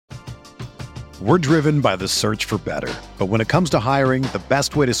We're driven by the search for better. But when it comes to hiring, the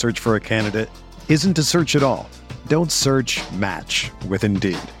best way to search for a candidate isn't to search at all. Don't search, match with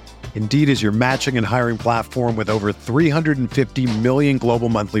Indeed. Indeed is your matching and hiring platform with over 350 million global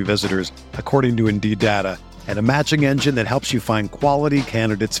monthly visitors, according to Indeed data, and a matching engine that helps you find quality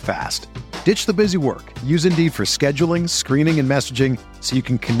candidates fast. Ditch the busy work. Use Indeed for scheduling, screening, and messaging so you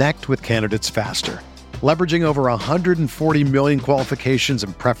can connect with candidates faster. Leveraging over 140 million qualifications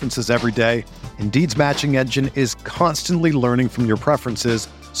and preferences every day, Indeed's matching engine is constantly learning from your preferences,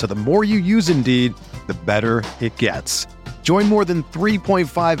 so the more you use Indeed, the better it gets. Join more than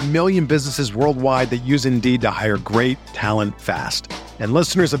 3.5 million businesses worldwide that use Indeed to hire great talent fast. And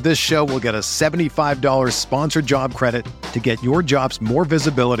listeners of this show will get a $75 sponsored job credit to get your jobs more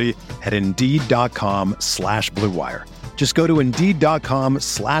visibility at Indeed.com/Blue Wire. Just go to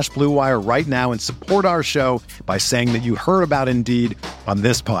Indeed.com/Blue Wire right now and support our show by saying that you heard about Indeed on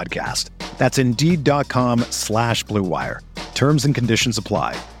this podcast. That's Indeed.com/Blue Wire. Terms and conditions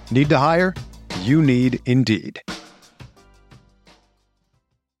apply. Need to hire? You need Indeed.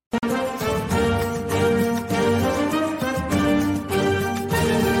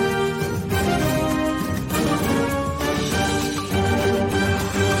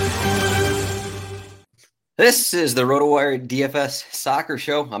 This is the RotoWire DFS Soccer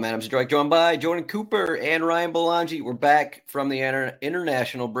Show. I'm Adam Zdroik, joined by Jordan Cooper and Ryan Belangi. We're back from the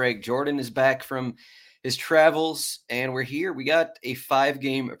international break. Jordan is back from his travels, and we're here. We got a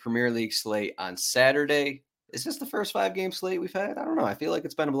 5-game Premier League slate on Saturday. Is this the first 5-game slate we've had? I don't know. I feel like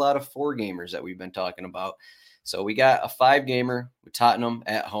it's been a lot of 4-gamers that we've been talking about. So we got a 5-gamer with Tottenham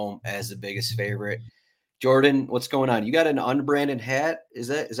at home as the biggest favorite. Jordan, what's going on? You got an unbranded hat. Is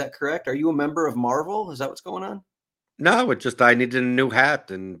that correct? Are you a member of Marvel? Is that what's going on? No, it's just I needed a new hat,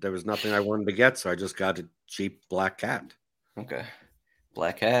 and there was nothing I wanted to get, so I just got a cheap black hat. Okay.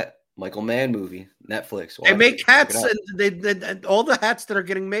 Black hat, Michael Mann movie, Netflix. They make hats, and they all the hats that are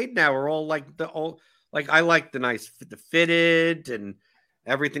getting made now are all like I like the nice the fitted and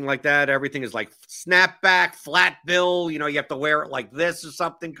everything like that. Everything is like snapback, flat bill. You have to wear it like this or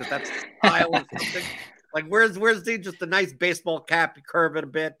something because that's the style or something. Like, where's just the nice baseball cap? You curve it a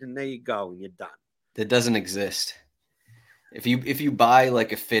bit, and there you go, and you're done. That doesn't exist. If you buy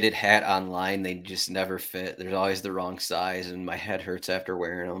like a fitted hat online, they just never fit. There's always the wrong size, and my head hurts after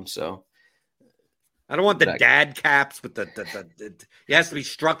wearing them. So I don't want the dad caps with the it has to be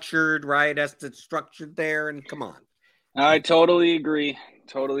structured, right? It has to be structured there, and come on. I totally agree.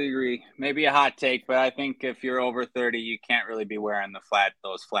 Maybe a hot take, but I think if you're over 30, you can't really be wearing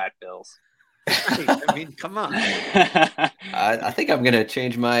those flat bills. I mean, come on. I think I'm going to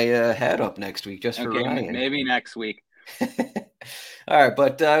change my hat up next week just for Ryan. Maybe next week. All right,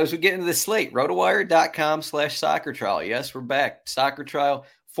 but as we get into the slate, rotowire.com/soccer trial. Yes, we're back. Soccer trial,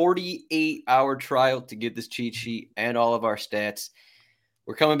 48-hour trial to get this cheat sheet and all of our stats.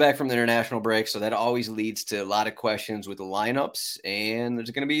 We're coming back from the international break, so that always leads to a lot of questions with the lineups, and there's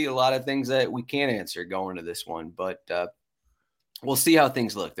going to be a lot of things that we can't answer going to this one, but we'll see how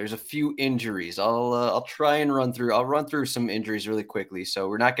things look. There's a few injuries. I'll try and run through some injuries really quickly. So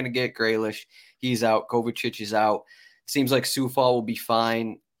we're not going to get Grealish. He's out. Kovacic is out. Seems like Soufal will be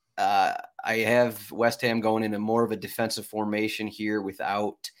fine. I have West Ham going into more of a defensive formation here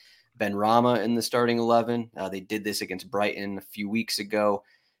without Benrahma in the starting 11. They did this against Brighton a few weeks ago.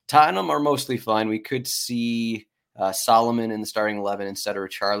 Tottenham are mostly fine. We could see Solomon in the starting 11 instead of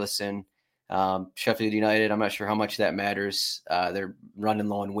Richarlison. Sheffield United, I'm not sure how much that matters. They're running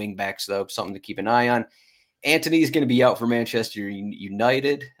low on wing backs, though, something to keep an eye on. Antony is going to be out for Manchester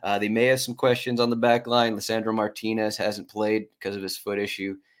United. They may have some questions on the back line. Lisandro Martinez hasn't played because of his foot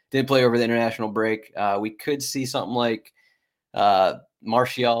issue. Didn't play over the international break. We could see something like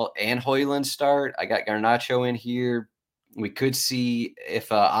Martial and Højlund start. I got Garnacho in here. We could see if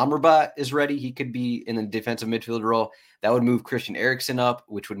Amrabat is ready, he could be in the defensive midfield role. That would move Christian Eriksen up,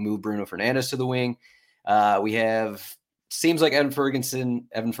 which would move Bruno Fernandes to the wing. We have, seems like Evan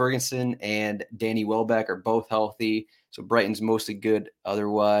Ferguson and Danny Welbeck are both healthy. So Brighton's mostly good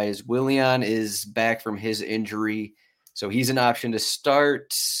otherwise. Willian is back from his injury. So he's an option to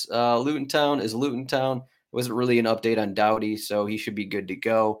start. Luton Town. Wasn't really an update on Doughty, so he should be good to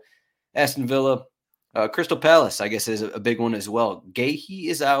go. Aston Villa. Crystal Palace, I guess, is a big one as well. Gahey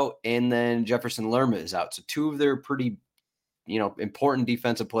is out, and then Jefferson Lerma is out. So two of their pretty, important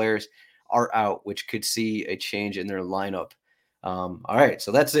defensive players are out, which could see a change in their lineup. All right,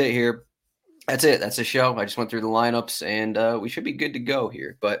 so that's it here. That's it. That's the show. I just went through the lineups, and we should be good to go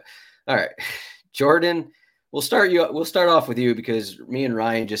here. But all right, Jordan, we'll start off with you because me and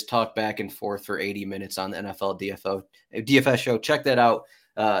Ryan just talked back and forth for 80 minutes on the NFL DFS show. Check that out.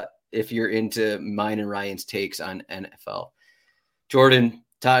 if you're into mine and Ryan's takes on NFL. Jordan,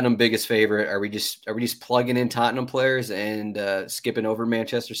 Tottenham biggest favorite. Are we just plugging in Tottenham players and skipping over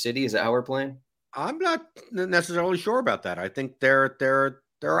Manchester City? Is that how we're playing? I'm not necessarily sure about that. I think there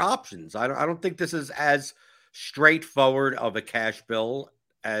are options. I don't think this is as straightforward of a cash bill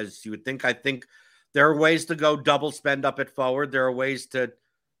as you would think. I think there are ways to go double spend up at forward. There are ways to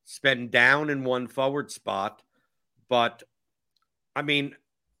spend down in one forward spot. But I mean,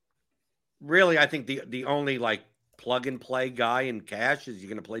 really, I think the only like plug and play guy in cash is you're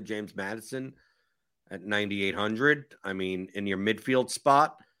going to play James Madison at 9,800. I mean, in your midfield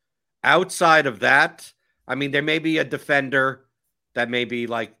spot. Outside of that, I mean, there may be a defender that may be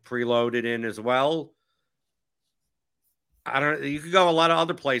like preloaded in as well. I don't know. You could go a lot of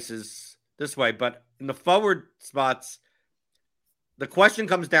other places this way, but in the forward spots, the question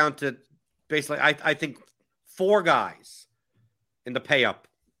comes down to basically, I think 4 guys in the pay up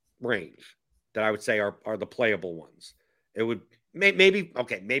range that I would say are the playable ones. It would maybe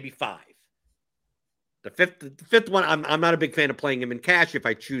 5. The fifth one, I'm not a big fan of playing him in cash if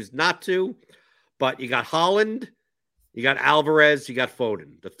I choose not to, but you got Haaland, you got Alvarez, you got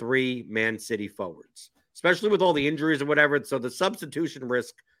Foden, the 3 Man City forwards, especially with all the injuries or whatever. So the substitution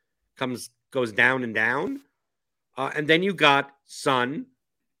risk goes down and down. And then you got Son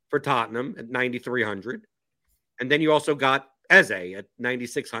for Tottenham at 9,300. And then you also got Eze at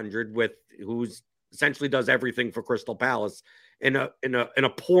 9,600 who's essentially does everything for Crystal Palace in a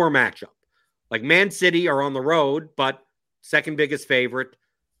poor matchup. Like Man City are on the road, but second biggest favorite,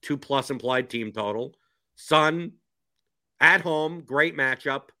 2+ implied team total. Son at home, great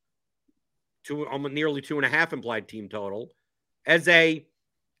matchup, nearly 2.5 implied team total. Eze,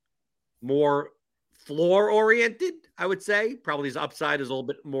 more floor oriented, I would say. Probably his upside is a little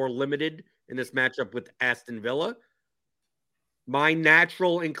bit more limited in this matchup with Aston Villa. My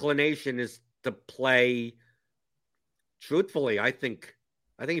natural inclination is to play, truthfully, I think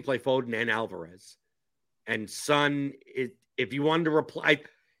he played Foden and Alvarez. And Son, if you wanted to reply,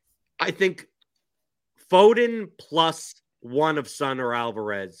 I think Foden plus one of Son or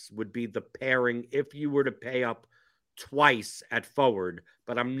Alvarez would be the pairing if you were to pay up twice at forward.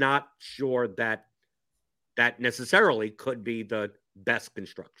 But I'm not sure that necessarily could be the best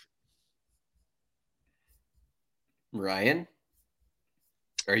construction. Ryan?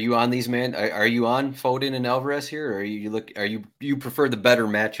 Are you on these, man? Are you on Foden and Alvarez here, or you prefer the better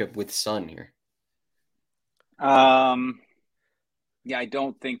matchup with Son here? Yeah, I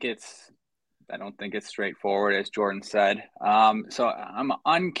don't think it's straightforward, as Jordan said. So I'm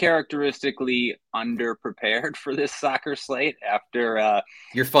uncharacteristically underprepared for this soccer slate after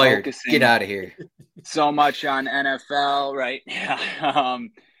you're fired. Get out of here. So much on NFL, right? Yeah.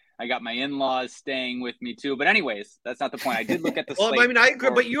 I got my in-laws staying with me too. But anyways, that's not the point. I did look at the slate. I mean, I agree,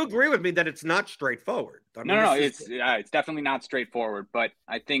 but you agree with me that it's not straightforward. I mean, no, it's definitely not straightforward. But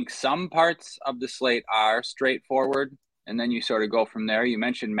I think some parts of the slate are straightforward, and then you sort of go from there. You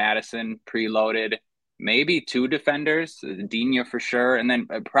mentioned Madison preloaded, maybe 2 defenders, Digne for sure, and then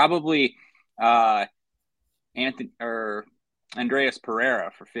probably Andreas Pereira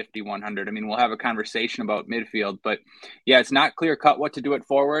for 5,100. I mean, we'll have a conversation about midfield, but yeah, it's not clear cut what to do at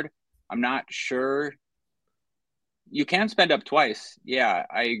forward. I'm not sure. You can spend up twice. Yeah,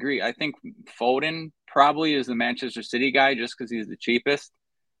 I agree. I think Foden probably is the Manchester City guy just because he's the cheapest.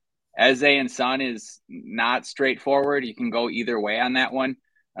 Eze and Son is not straightforward. You can go either way on that one.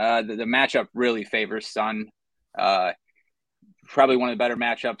 The matchup really favors Son. Probably one of the better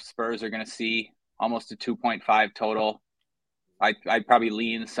matchups Spurs are going to see. Almost a 2.5 total. I'd probably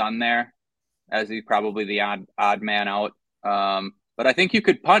lean Son there, as he's probably the odd man out. But I think you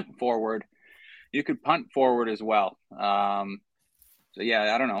could punt forward. You could punt forward as well. So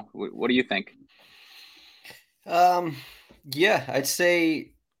yeah, I don't know. What do you think? Yeah, I'd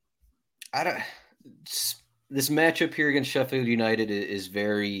say this matchup here against Sheffield United is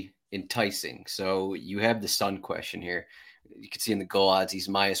very enticing. So you have the Son question here. You can see in the goal odds, he's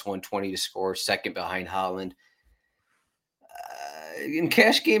 -120 to score, second behind Haaland. In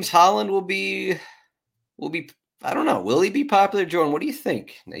cash games, Haaland will be. I don't know. Will he be popular, Jordan? What do you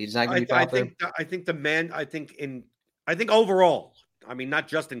think? He's not going to be popular. I think overall. I mean, not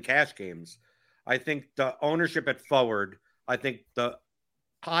just in cash games. I think the ownership at forward. I think the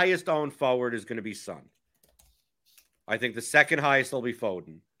highest owned forward is going to be Son. I think the second highest will be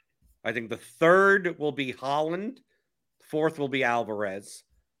Foden. I think the third will be Haaland. Fourth will be Alvarez.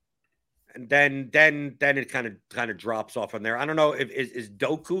 And then it kind of drops off on there. I don't know if is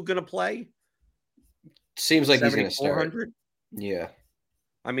Doku going to play? Seems like he's going to start. Yeah.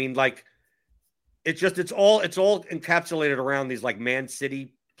 I mean, like it's all encapsulated around these like Man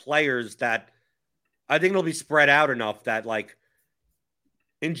City players that I think it'll be spread out enough that, like,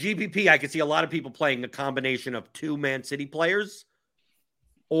 in GPP, I could see a lot of people playing a combination of 2 Man City players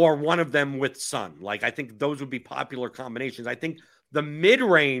or one of them with Son. Like, I think those would be popular combinations. I think the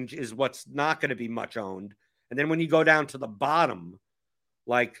mid-range is what's not going to be much owned. And then when you go down to the bottom,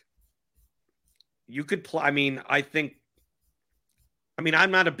 like, you could play. I mean, I'm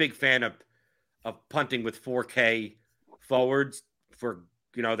not a big fan of punting with 4K forwards for,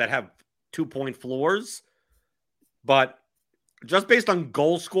 that have 2-point floors. But just based on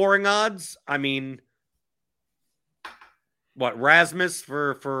goal scoring odds, I mean, what, Rasmus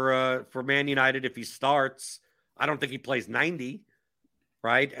for Man United, if he starts, I don't think he plays 90,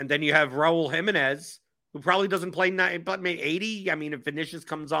 right? And then you have Raul Jimenez, who probably doesn't play 90, but maybe 80. I mean, if Vinicius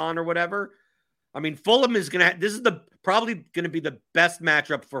comes on or whatever. I mean, Fulham is going to this is probably going to be the best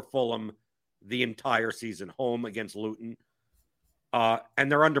matchup for Fulham the entire season, home against Luton.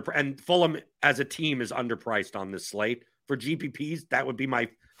 And they're and Fulham as a team is underpriced on this slate. For GPPs, that would be my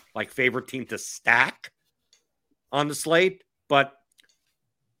favorite team to stack on the slate. But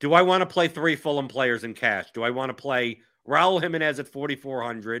do I want to play 3 Fulham players in cash? Do I want to play Raul Jimenez at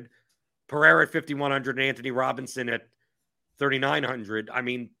 4,400, Pereira at 5,100, and Anthony Robinson at 3,900? I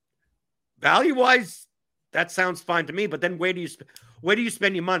mean, value-wise, that sounds fine to me. But then where do you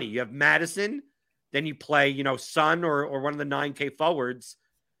spend your money? You have Madison, then you play, Son or one of the 9K forwards.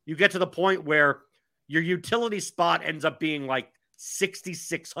 You get to the point where your utility spot ends up being like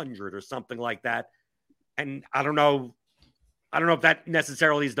 6,600 or something like that. And I don't know if that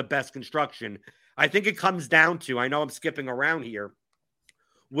necessarily is the best construction. I think it comes down to, I know I'm skipping around here.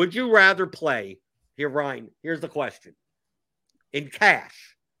 Would you rather play, here, Ryan, here's the question. In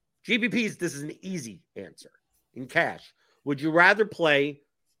cash, GPPs, this is an easy answer. In cash, would you rather play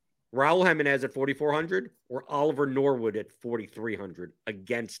Raul Jimenez at 4,400 or Oliver Norwood at 4,300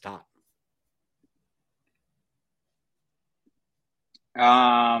 against Tottenham?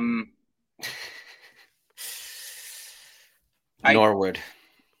 Norwood.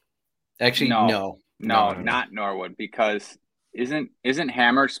 Actually, no, not Norwood, because isn't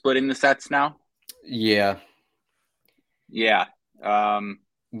Hammer splitting the sets now? Yeah.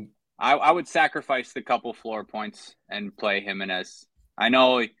 I would sacrifice the couple floor points and play Jimenez. I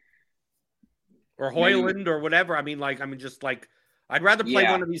know, or Højlund or whatever. I mean, I'd rather play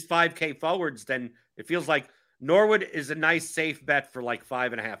one of these 5K forwards than it feels like. Norwood is a nice safe bet for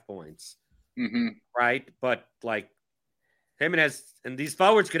 5.5 points, right? But Jimenez and these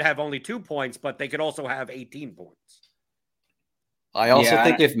forwards could have only 2 points, but they could also have 18 points. I also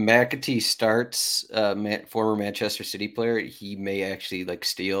think if McAtee starts, former Manchester City player, he may actually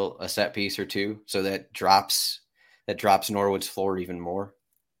steal a set piece or 2, so that drops Norwood's floor even more.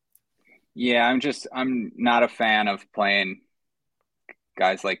 Yeah, I'm not a fan of playing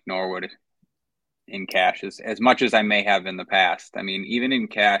guys like Norwood in cash as much as I may have in the past. I mean, even in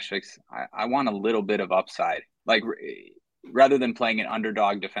cash, I want a little bit of upside, rather than playing an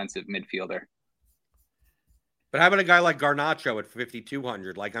underdog defensive midfielder. But how about a guy like Garnacho at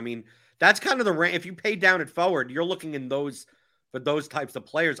 5,200? That's kind of the range. If you pay down at forward, you're looking in for those types of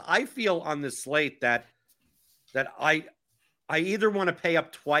players. I feel on this slate that I either want to pay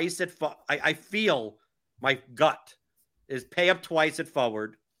up twice at I feel my gut is pay up twice at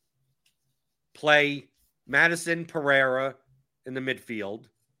forward, play Madison, Pereira in the midfield,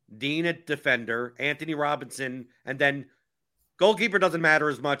 Dean at defender, Anthony Robinson, and then goalkeeper doesn't matter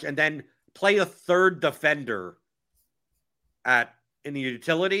as much, and then play a third defender in the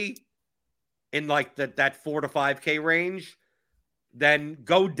utility in that 4 to 5K range, then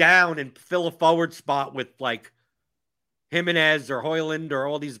go down and fill a forward spot with Jimenez or Højlund or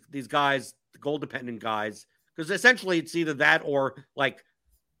all these guys, goal dependent guys, because essentially it's either that or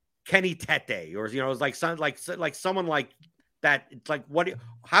Kenny Tete or it's someone like that. It's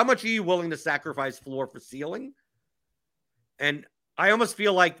how much are you willing to sacrifice floor for ceiling? And I almost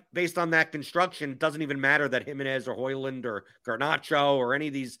feel based on that construction, it doesn't even matter that Jimenez or Højlund or Garnacho or any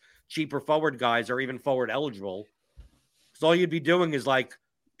of these cheaper forward guys are even forward eligible. So all you'd be doing is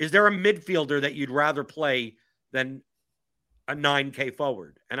is there a midfielder that you'd rather play than a 9K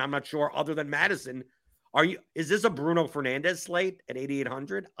forward? And I'm not sure, other than Madison. Is this a Bruno Fernandes slate at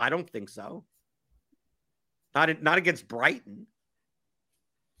 8,800? I don't think so. Not against Brighton.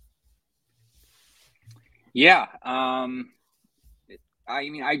 Yeah. I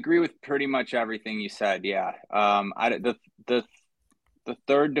mean, I agree with pretty much everything you said. Yeah. The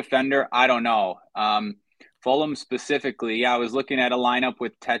third defender, I don't know. Fulham specifically, yeah, I was looking at a lineup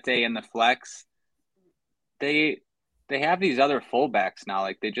with Tete and the flex. They have these other fullbacks now.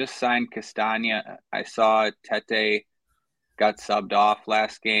 They just signed Castagna. I saw Tete got subbed off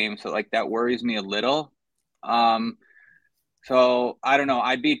last game, so like that worries me a little. So I don't know.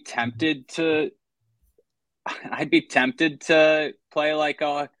 I'd be tempted to play like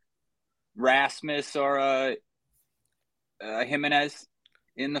a Rasmus or a Jimenez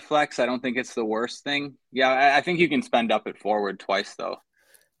in the flex. I don't think it's the worst thing. Yeah, I think you can spend up at forward twice though.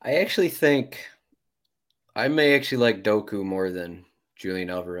 I actually think I may actually like Doku more than Julian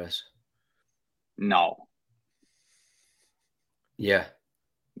Alvarez. No. Yeah.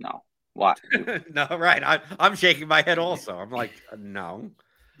 No. What? No, right. I'm shaking my head also. I'm like, no.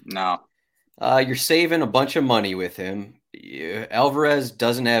 You're saving a bunch of money with him. Alvarez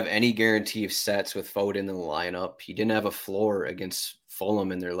doesn't have any guarantee of sets with Foden in the lineup. He didn't have a floor against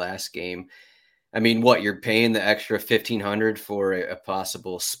Fulham in their last game. I mean, what, you're paying the extra $1,500 for a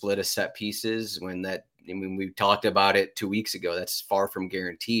possible split of set pieces when we talked about it 2 weeks ago. That's far from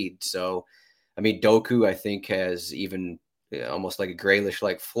guaranteed. So, I mean, Doku, I think, has even almost like a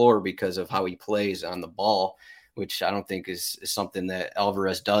Grealish-like floor because of how he plays on the ball, which I don't think is something that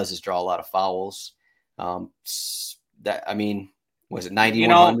Alvarez does, is draw a lot of fouls. Was it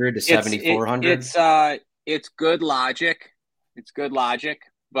 9,100 to 7,400? It's good logic.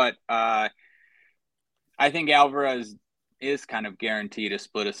 But I think Alvarez is kind of guaranteed a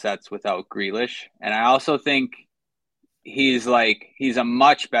split of sets without Grealish. And I also think he's a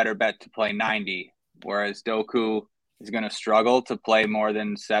much better bet to play 90, whereas Doku is going to struggle to play more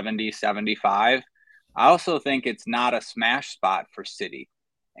than 70, 75. I also think it's not a smash spot for City.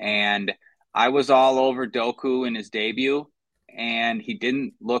 And I was all over Doku in his debut, and he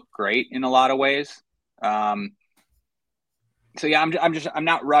didn't look great in a lot of ways. So yeah, I'm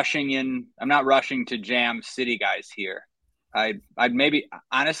not rushing in. I'm not rushing to jam City guys here. I'd maybe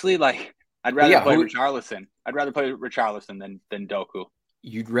honestly I'd rather play Richarlison. I'd rather play Richarlison than Doku.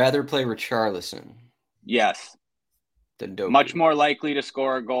 You'd rather play Richarlison? Yes. Than Doku. Much more likely to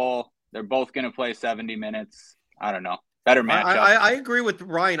score a goal. They're both going to play 70 minutes. I don't know. Better matchup. I agree with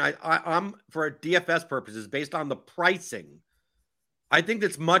Ryan. I'm for DFS purposes based on the pricing. I think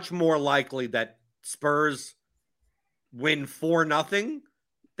it's much more likely that Spurs win 4-0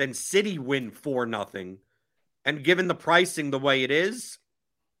 than City win 4-0. And given the pricing the way it is,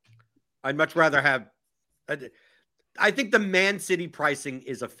 I'd much rather have. I think the Man City pricing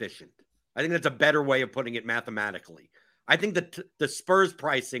is efficient. I think that's a better way of putting it mathematically. I think that the Spurs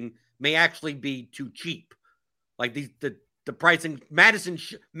pricing may actually be too cheap. Like the pricing, Madison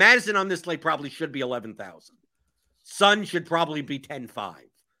on this slate probably should be 11,000. Son should probably be 10.5,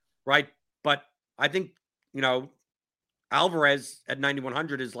 right? But I think Alvarez at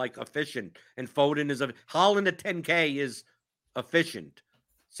 9,100 is like efficient, and Foden is Haaland at 10K is efficient.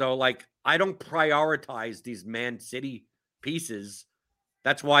 So like I don't prioritize these Man City pieces.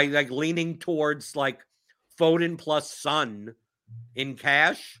 That's why leaning towards Foden plus Son in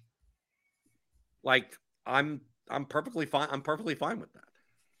cash. I'm perfectly fine. I'm perfectly fine with that.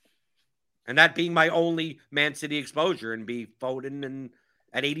 And that being my only Man City exposure and be Foden and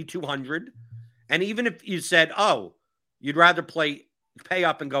at 8,200. And even if you said, oh, you'd rather pay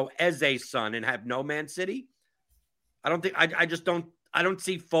up and go Eze Son and have no Man City, I don't think I don't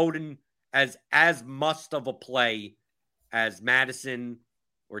see Foden as must of a play as Madison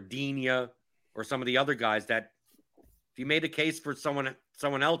or Digne or some of the other guys that if you made a case for someone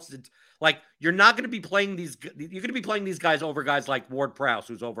else, it's you're not going to be playing these. You're going to be playing these guys over guys like Ward-Prowse,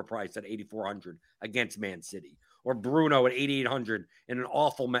 who's overpriced at 8,400 against Man City, or Bruno at 8,800 in an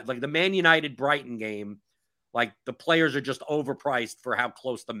awful the Man United Brighton game. The players are just overpriced for how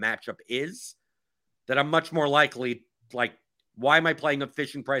close the matchup is. That I'm much more likely why am I playing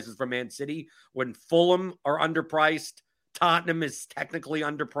efficient prices for Man City when Fulham are underpriced? Tottenham is technically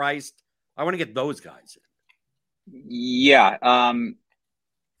underpriced. I want to get those guys in. Yeah. I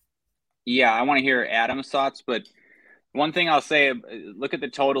want to hear Adam's thoughts, but one thing I'll say, look at the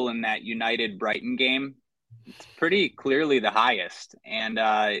total in that United Brighton game. It's pretty clearly the highest, and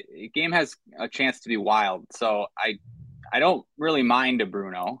the game has a chance to be wild. So I don't really mind a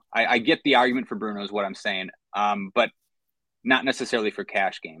Bruno. I get the argument for Bruno is what I'm saying, but not necessarily for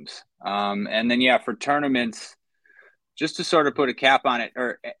cash games. And then, for tournaments, just to sort of put a cap on it,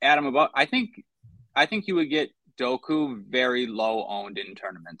 or Adam, I think you would get Doku very low owned in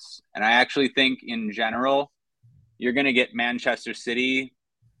tournaments. And I actually think in general, you're going to get Manchester City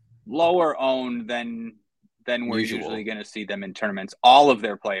lower owned than we're usually going to see them in tournaments. All of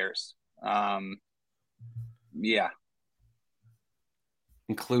their players.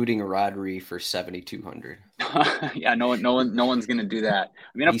 Including a Rodri for 7,200. Yeah, no one's going to do that.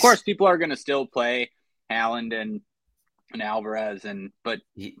 I mean, of course, people are going to still play Haaland and Alvarez, but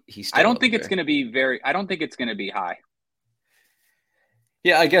I don't think it's going to be I don't think it's going to be high.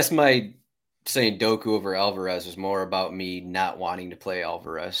 Yeah, I guess my saying Doku over Alvarez was more about me not wanting to play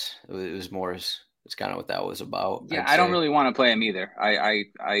Alvarez. It was more, it's kind of what that was about, Yeah, I'd I don't say. really want to play him either. I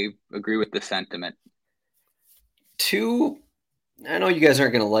agree with the sentiment. Two, I know you guys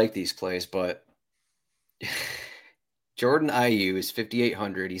aren't going to like these plays, but Jordan Ayew is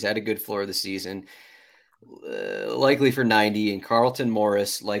 5,800. He's had a good floor of the season, likely for 90, and Carlton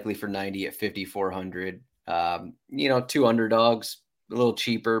Morris likely for 90 at 5,400. Two underdogs, a little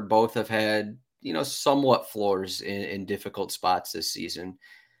cheaper. Both have had, somewhat floors in difficult spots this season.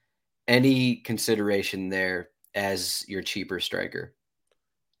 Any consideration there as your cheaper striker?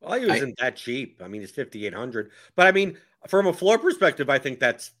 Well, he wasn't that cheap. I mean, it's 5,800. But I mean, from a floor perspective, I think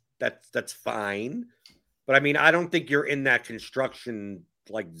that's fine. But I mean, I don't think you're in that construction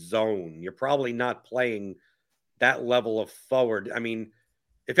like zone. You're probably not playing that level of forward. I mean,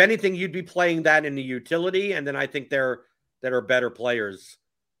 if anything, you'd be playing that in the utility, and then I think there are better players.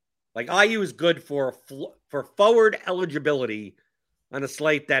 Like IU is good for forward eligibility on a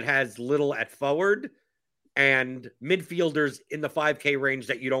slate that has little at forward and midfielders in the 5K range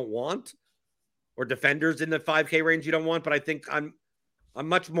that you don't want, or defenders in the 5K range you don't want. But I think I'm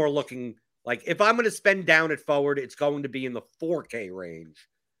much more looking like if I'm going to spend down at forward, it's going to be in the 4K range.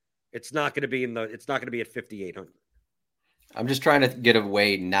 It's not going to be at 5,800. I'm just trying to get a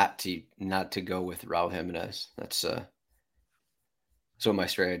way not to go with Raul Jimenez. That's what my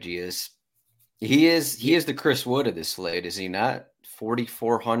strategy is. He is the Chris Wood of this slate, is he not?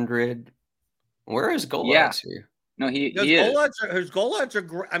 4,400. Where is goal odds here? No, he his goal odds are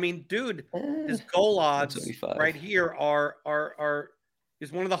great. I mean, dude, his goal odds right here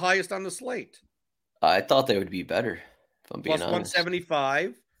is one of the highest on the slate. I thought they would be better, if I'm being Plus honest.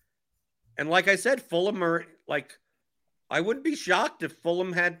 175. And like I said, Fulham are like, I wouldn't be shocked if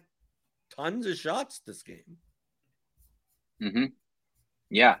Fulham had tons of shots this game. Mm-hmm.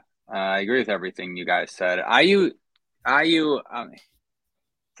 Yeah, I agree with everything you guys said. IU, it's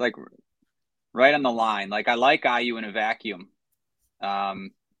like right on the line. Like I like IU in a vacuum,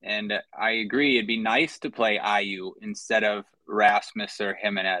 and I agree it'd be nice to play IU instead of Rasmus or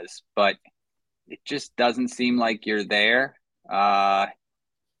Jimenez, but it just doesn't seem like you're there. Jordan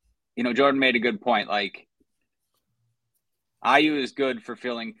made a good point. Like IU is good for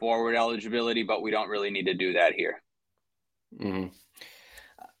filling forward eligibility, but we don't really need to do that here. Mm-hmm.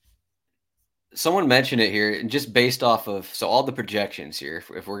 Someone mentioned it here, and just based off of all the projections here,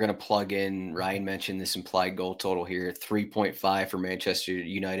 if we're going to plug in, Ryan mentioned this implied goal total here, 3.5 for Manchester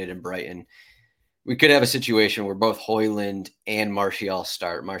United and Brighton. We could have a situation where both Højlund and Martial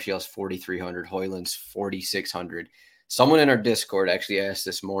start. Martial's 4,300, Højlund's 4,600. Someone in our Discord actually asked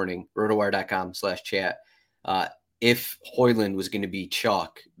this morning, rotowire.com/chat, if Højlund was going to be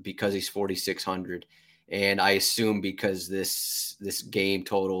chalk because he's 4,600. And I assume because this game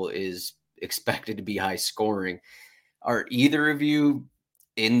total is expected to be high scoring. Are either of you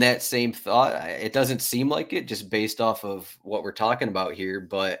in that same thought? It doesn't seem like it just based off of what we're talking about here.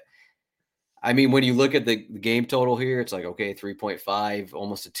 But I mean, when you look at the game total here, it's like, okay, 3.5,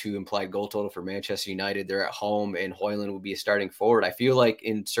 almost a 2 implied goal total for Manchester United. They're at home and Højlund would be a starting forward. I feel like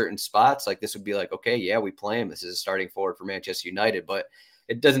in certain spots, like this would be like, okay, yeah, we play him. This is a starting forward for Manchester United, but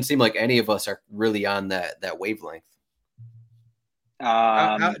it doesn't seem like any of us are really on that wavelength.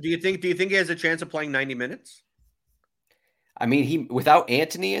 Do you think he has a chance of playing 90 minutes? I mean, he without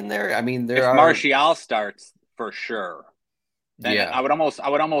Antony in there. I mean, if Martial starts for sure, then yeah, I would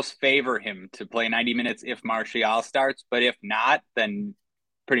almost favor him to play 90 minutes if Martial starts. But if not, then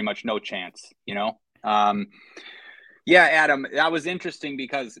pretty much no chance. Yeah, Adam, that was interesting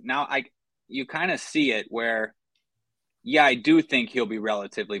because now you kind of see it where. Yeah, I do think he'll be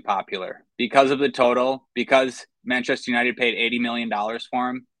relatively popular because of the total, because Manchester United paid $80 million for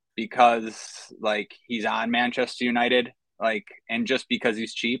him, because like he's on Manchester United, like, and just because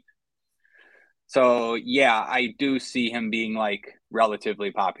he's cheap. So yeah, I do see him being like relatively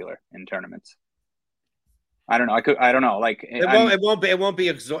popular in tournaments. I don't know. Like it won't be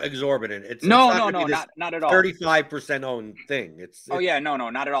exorbitant. It's not at all. 35% owned thing. No,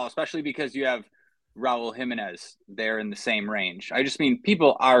 not at all. Especially because you have Raul Jimenez there in the same range. I just mean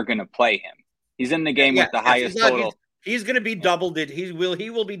people are going to play him. He's in the game with the highest total. He's going to be double digit. He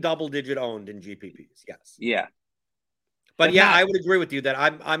will be double digit owned in GPPs. Yes. Yeah. But yeah, I would agree with you that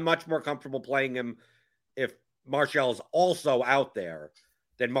I'm much more comfortable playing him if Martial is also out there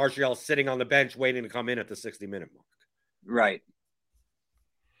than Martial sitting on the bench waiting to come in at the 60-minute mark. Right.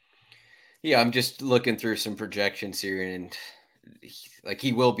 Yeah, I'm just looking through some projections here, and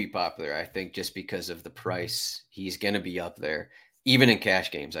he will be popular. I think just because of the price, he's going to be up there. Even in cash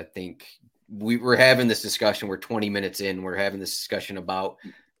games, I think we're having this discussion. We're 20 minutes in. We're having this discussion about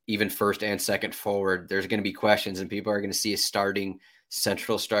even first and second forward. There's going to be questions, and people are going to see a starting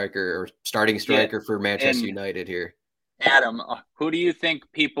central striker or starting striker for Manchester United here. Adam, who do you think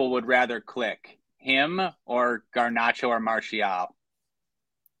people would rather click, him or Garnacho or Martial?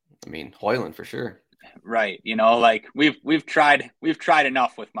 I mean, Højlund for sure. Right. Like we've tried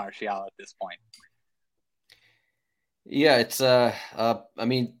enough with Martial at this point. Yeah, it's I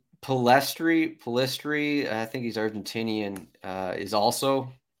mean, Pellistri, I think he's Argentinian, is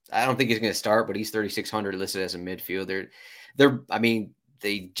also, I don't think he's going to start, but he's 3,600 listed as a midfielder. I mean,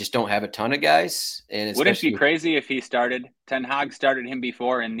 they just don't have a ton of guys. And wouldn't it be crazy if he started? Ten Hag started him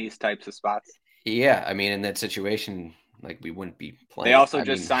before in these types of spots. Yeah, I mean, in that situation, like, we wouldn't be playing. They also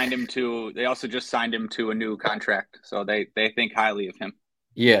just signed him to a new contract, so they think highly of him.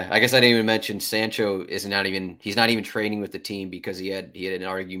 Yeah, I guess I didn't even mention Sancho he's not even training with the team because he had an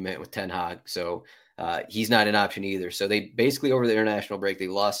argument with Ten Hag, so he's not an option either. So they basically, over the international break, they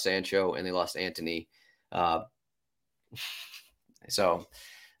lost Sancho and they lost Antony. So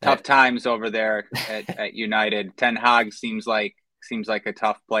tough times over there at United. Ten Hag seems like a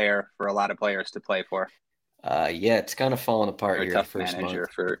tough player for a lot of players to play for. Yeah, it's kind of falling apart here. Tough manager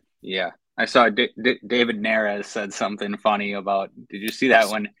for I saw David Neres said something funny about. Did you see that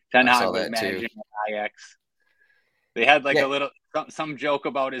when Ten Hag was managing Ajax? They had like a little some joke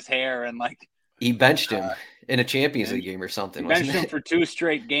about his hair and like he benched him in a Champions League game or something. He benched him for 2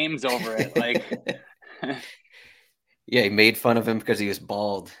 straight games over it. Like, yeah, he made fun of him because he was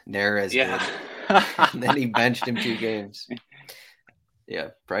bald. Neres did. And then he benched him 2 games. Yeah,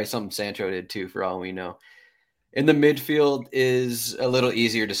 probably something Sancho did too, for all we know. In the midfield is a little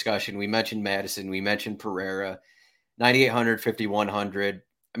easier discussion. We mentioned Madison. We mentioned Pereira. 9,800, 5,100.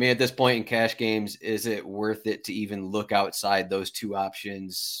 I mean, at this point in cash games, is it worth it to even look outside those 2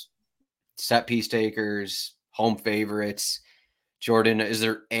 options? Set piece takers, home favorites. Jordan, is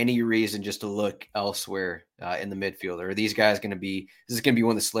there any reason just to look elsewhere in the midfield? Or are these guys going to be – this is going to be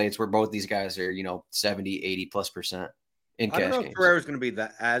one of the slates where both these guys are, 70, 80+% in cash games? I don't know if Pereira's going to be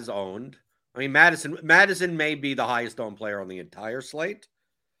as owned. I mean, Madison may be the highest owned player on the entire slate.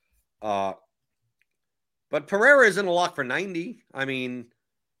 But Pereira isn't a lock for 90. I mean,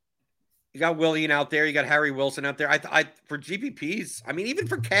 you got Willian out there. You got Harry Wilson out there. I for GPPs, I mean, even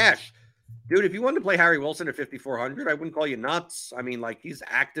for cash, dude, if you wanted to play Harry Wilson at 5,400, I wouldn't call you nuts. I mean, like, he's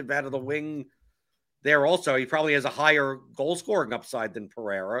active out of the wing there also. He probably has a higher goal scoring upside than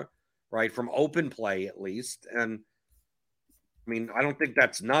Pereira, right? From open play, at least. And I mean, I don't think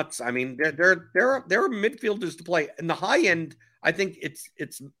that's nuts. I mean, there are midfielders to play. In the high end, I think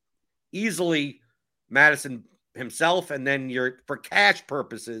it's easily Madison himself, and then for cash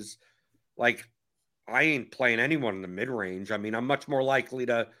purposes, like, I ain't playing anyone in the mid range. I mean, I'm much more likely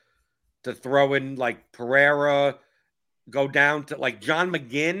to throw in like Pereira, go down to like John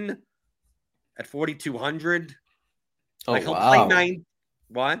McGinn at 4,200. Oh, like, he'll wow. play 9.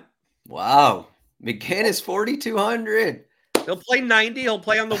 What? Wow, McGinn is 4,200. He'll play 90. He'll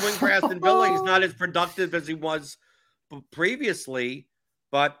play on the wing for Aston Villa. He's not as productive as he was previously.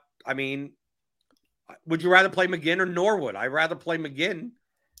 But, I mean, would you rather play McGinn or Norwood? I'd rather play McGinn,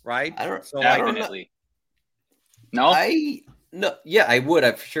 right? Definitely. No? No, yeah, I would.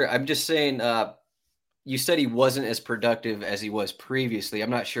 For sure. I'm just saying, you said he wasn't as productive as he was previously.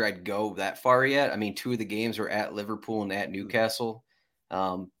 I'm not sure I'd go that far yet. I mean, 2 of the games were at Liverpool and at Newcastle.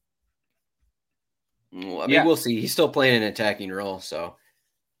 We'll see. He's still playing an attacking role, so.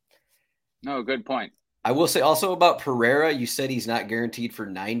 No, good point. I will say also about Pereira, you said he's not guaranteed for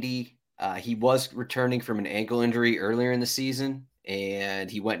 90. He was returning from an ankle injury earlier in the season, and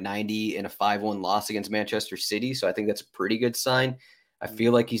he went 90 in a 5-1 loss against Manchester City, so I think that's a pretty good sign. I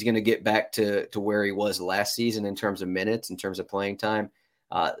feel like he's going to get back to where he was last season in terms of minutes, in terms of playing time.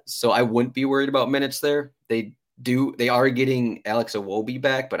 So I wouldn't be worried about minutes there. They are getting Alex Iwobi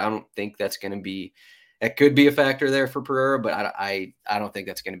back, but I don't think that's going to be – it could be a factor there for Pereira, but I don't think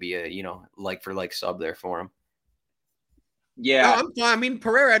that's going to be a, like for like sub there for him. Yeah. No, I mean,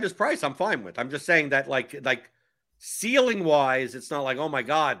 Pereira at his price, I'm fine with. I'm just saying that like ceiling wise, it's not like, oh my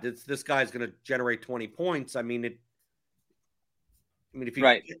God, this guy's going to generate 20 points. I mean, if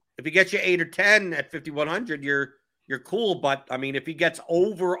he gets you 8 or 10 at 5,100, you're cool. But I mean, if he gets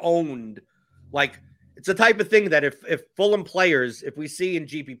over owned, like, it's the type of thing that if Fulham players, if we see in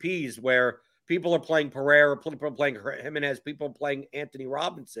GPPs where people are playing Pereira, people are playing Jimenez, people are playing Anthony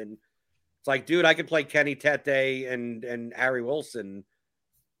Robinson, it's like, dude, I could play Kenny Tete and Harry Wilson,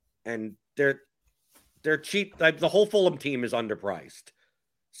 and they're cheap. Like, the whole Fulham team is underpriced.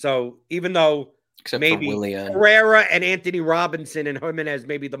 So even though Except maybe for Willian. Pereira and Anthony Robinson and Jimenez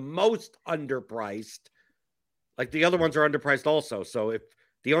maybe the most underpriced. Like the other ones are underpriced also. So if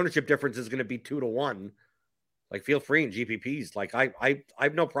the ownership difference is going to be 2-1, like feel free in GPPs. Like I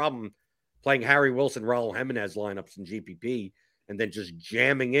have no problem playing Harry Wilson, Raul Jimenez lineups in GPP and then just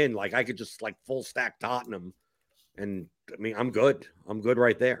jamming in. Like I could just like full stack Tottenham. And I mean, I'm good. I'm good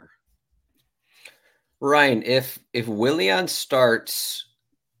right there. Ryan, if Willian starts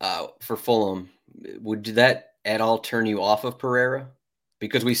for Fulham, would that at all turn you off of Pereira?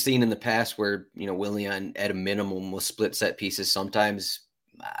 Because we've seen in the past where, Willian at a minimum will split set pieces. Sometimes,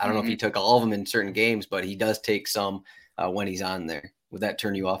 I don't know if he took all of them in certain games, but he does take some when he's on there. Would that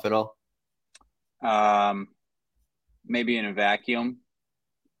turn you off at all? Maybe in a vacuum,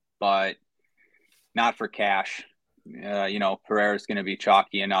 but not for cash. Pereira's going to be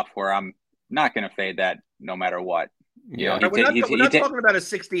chalky enough where I'm not going to fade that no matter what. We're not talking about a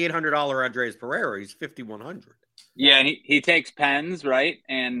 $6,800 Andres Pereira. He's $5,100. Yeah, and he takes pens, right?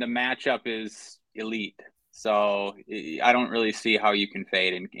 And the matchup is elite. So I don't really see how you can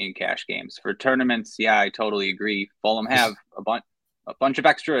fade in cash games. For tournaments, yeah, I totally agree. Fulham have a bunch of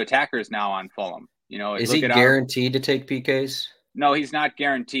extra attackers now on Fulham. Is he guaranteed to take PKs? No, he's not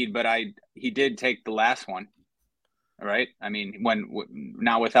guaranteed, but he did take the last one, right? I mean,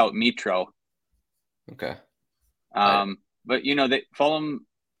 now without Mitro. Okay. But that Fulham,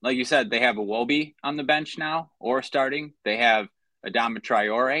 like you said, they have a Iwobi on the bench now or starting. They have Adama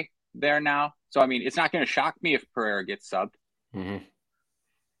Traore there now. So, I mean, it's not going to shock me if Pereira gets subbed. Mm-hmm.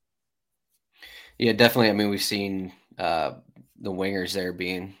 Yeah, definitely. I mean, we've seen the wingers there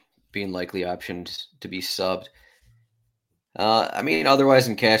being likely options to be subbed. I mean, otherwise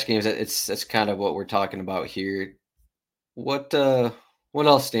in cash games, that's kind of what we're talking about here. What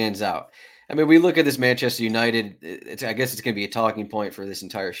else stands out? I mean, we look at this Manchester United. I guess it's going to be a talking point for this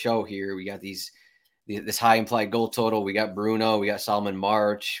entire show here. We got this high implied goal total. We got Bruno. We got Solomon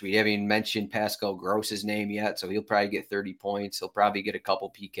March. We haven't even mentioned Pascal Gross's name yet, so he'll probably get 30 points. He'll probably get a couple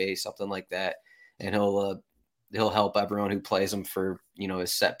PKs, something like that, and he'll help everyone who plays him for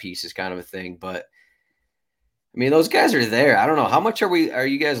his set pieces kind of a thing. But I mean, those guys are there. I don't know how much are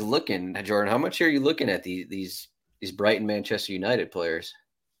you guys looking, Jordan? How much are you looking at these Brighton Manchester United players?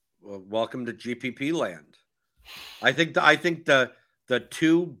 Well, welcome to GPP land. I think the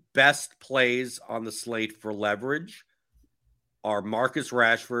two best plays on the slate for leverage are Marcus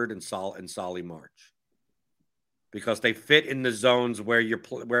Rashford and Solly March, because they fit in the zones where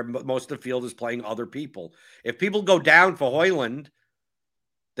where most of the field is playing other people. If people go down for Højlund,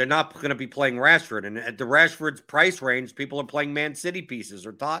 they're not going to be playing Rashford, and at the Rashford's price range, people are playing Man City pieces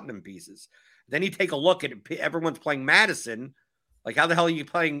or Tottenham pieces. Then you take a look at it, everyone's playing Madison. Like, how the hell are you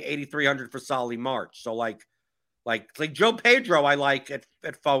paying 8,300 for Solly March? So like Joe Pedro, I like at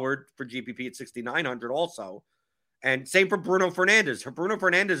forward for GPP at 6,900 also. And same for Bruno Fernandes. Bruno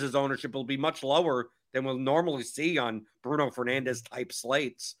Fernandes's ownership will be much lower than we'll normally see on Bruno Fernandes type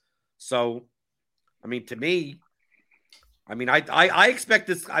slates. So, I mean, to me, I mean, I expect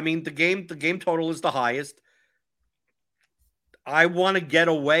this. I mean, the game total is the highest. I want to get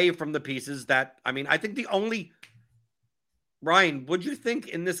away from the pieces that, I mean, I think the only, Ryan, what'd you think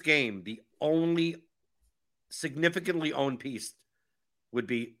in this game? The only significantly owned piece would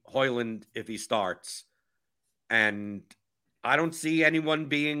be Højlund if he starts. And I don't see anyone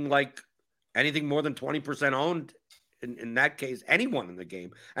being like anything more than 20% owned in that case, anyone in the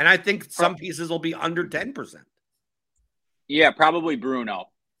game. And I think some pieces will be under 10%. Yeah, probably Bruno.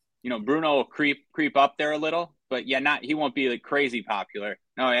 Bruno will creep up there a little, but yeah, he won't be like crazy popular.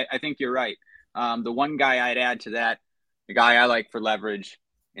 No, I think you're right. The one guy I'd add to that, the guy I like for leverage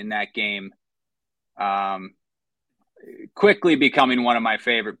in that game, quickly becoming one of my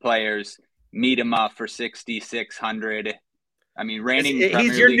favorite players, Miedema for 6,600. I mean,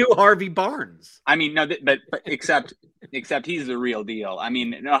 he's your new Harvey Barnes. I mean, no, but except he's the real deal. I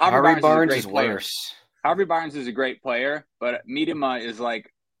mean, no, Harvey Barnes is a great player. Worse. Harvey Barnes is a great player, but Miedema is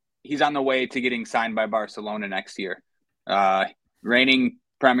like, he's on the way to getting signed by Barcelona next year. Reigning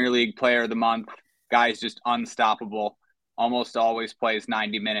Premier League Player of the Month. Guy's just unstoppable. Almost always plays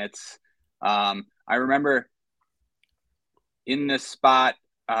 90 minutes. I remember in this spot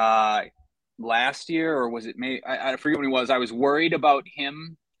last year, or was it May? I forget when it was. I was worried about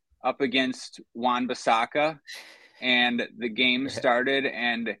him up against Wan-Bissaka, and the game started,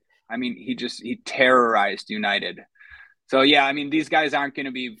 and I mean, he terrorized United. So yeah, I mean, these guys aren't going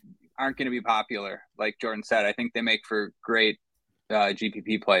to be popular, like Jordan said. I think they make for great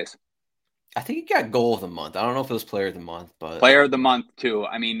GPP plays. I think he got goal of the month. I don't know if it was player of the month, but player of the month too.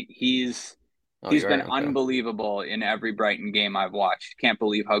 I mean, he's been unbelievable in every Brighton game I've watched. Can't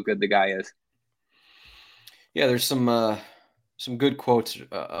believe how good the guy is. Yeah, there's some good quotes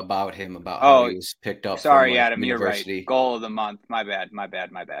about him, about how Oh, he was picked up from sorry, like Adam, you're right. university. Goal of the month. My bad.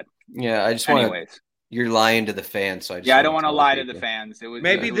 Yeah, I just want to. Anyways, You're lying to the fans, so I just yeah, I want don't to want to tell the lie to the people. fans. It was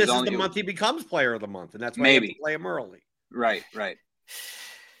Maybe Yeah. it was this is the only month he becomes player of the month, and that's why you have to maybe play him early. right.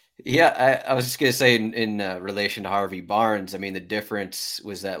 Yeah, I was just gonna say in relation to Harvey Barnes, I mean the difference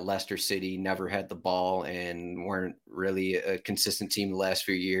was that Leicester City never had the ball and weren't really a consistent team the last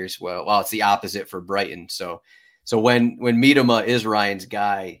few years. Well, it's the opposite for Brighton. So when Miedema is Ryan's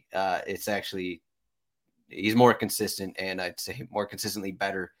guy, it's actually he's more consistent, and I'd say more consistently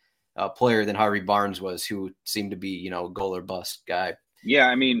better player than Harvey Barnes was, who seemed to be goal or bust guy. Yeah,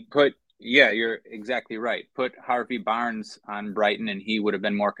 I mean, you're exactly right. Put Harvey Barnes on Brighton, and he would have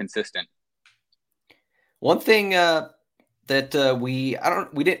been more consistent. One thing that we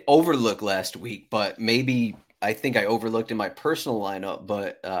didn't overlook last week, but maybe I think I overlooked in my personal lineup.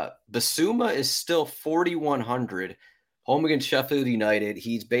 But Basuma is still 4,100 home against Sheffield United.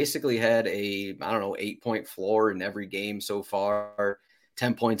 He's basically had a 8-point floor in every game so far.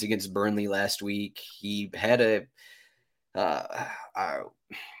 10 points against Burnley last week. He had he had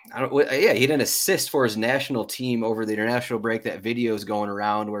an assist for his national team over the international break. That video is going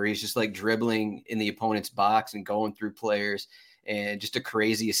around where he's just like dribbling in the opponent's box and going through players, and just a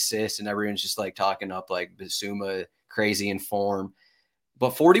crazy assist. And everyone's just like talking up like Basuma crazy in form.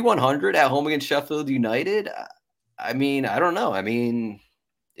 But 4,100 at home against Sheffield United. I mean, I don't know. I mean,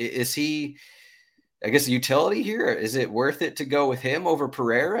 is he, I guess, a utility here? Is it worth it to go with him over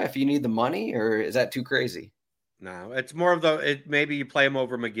Pereira if you need the money, or is that too crazy? No, it's more of maybe you play him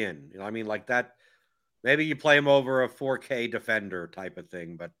over McGinn. I mean, like that. Maybe you play him over a 4K defender type of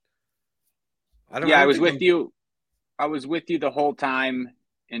thing, but I don't. Yeah, I I don't was think with you. I was with you the whole time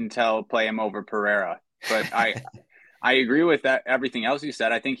until play him over Pereira. But I agree with that. Everything else you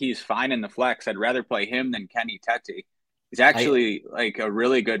said. I think he's fine in the flex. I'd rather play him than Kenny Tete. He's actually like a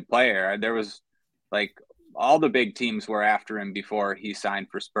really good player. There was like all the big teams were after him before he signed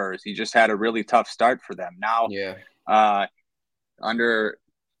for Spurs. He just had a really tough start for them. Now, Yeah. Under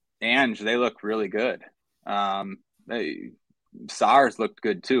Ange, they look really good. SARS looked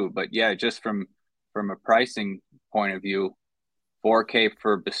good too, but yeah, just from a pricing point of view, 4K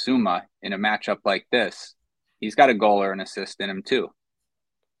for Basuma in a matchup like this, he's got a goal or an assist in him too.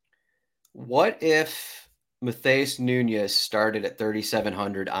 What if Matheus Nunes started at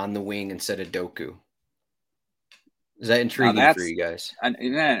 3,700 on the wing instead of Doku? Is that intriguing for you guys?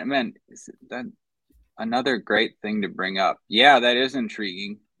 Man, that another great thing to bring up. Yeah, that is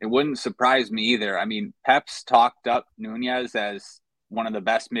intriguing. It wouldn't surprise me either. I mean, Pep's talked up Nunez as one of the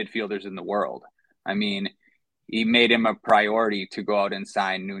best midfielders in the world. I mean, he made him a priority to go out and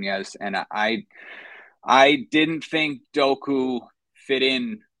sign Nunez, and I didn't think Doku fit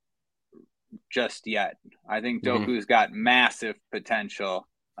in just yet. I think Doku's got massive potential.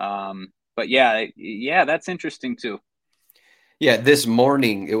 But yeah, that's interesting too. Yeah, this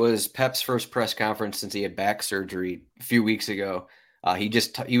morning it was Pep's first press conference since he had back surgery a few weeks ago.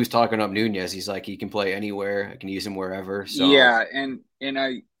 He was talking up Nunez. He's like, he can play anywhere. I can use him wherever. So yeah,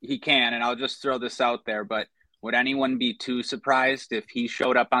 he can, and I'll just throw this out there, but would anyone be too surprised if he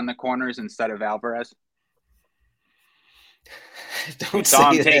showed up on the corners instead of Alvarez? Don't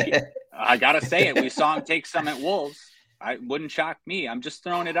say that. I gotta say it. We saw him take some at Wolves. I wouldn't shock me. I'm just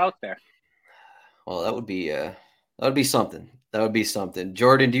throwing it out there. Well, that would be something. That would be something.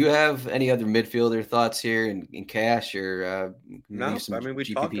 Jordan, do you have any other midfielder thoughts here in cash or no? Some I mean, we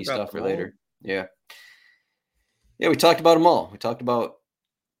GPP talked about stuff for them later. Yeah, we talked about them all. We talked about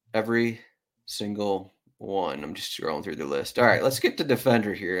every single one. I'm just scrolling through the list. All right, let's get to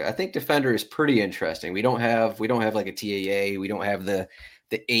defender here. I think defender is pretty interesting. We don't have like a TAA. We don't have the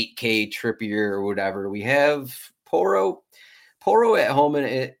 8K Trippier or whatever. We have Porro at home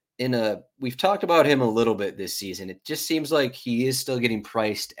we've talked about him a little bit this season. It just seems like he is still getting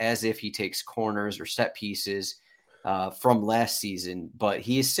priced as if he takes corners or set pieces from last season, but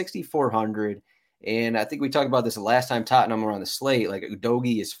he is 6,400. And I think we talked about this the last time Tottenham were on the slate. Like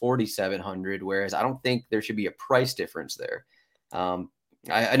Udogie is 4,700, whereas I don't think there should be a price difference there.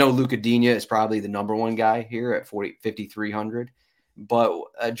 I know Luca Digne is probably the number one guy here at 5,300.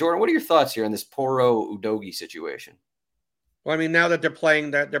 But Jordan, what are your thoughts here on this Porro Udogie situation? Well, I mean, now that they're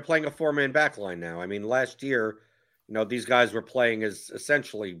playing a 4-man back line now. I mean, last year, these guys were playing as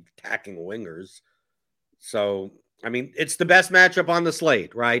essentially attacking wingers. So, I mean, it's the best matchup on the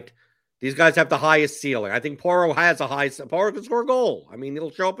slate, right? These guys have the highest ceiling. I think Porro Porro can score a goal. I mean, it'll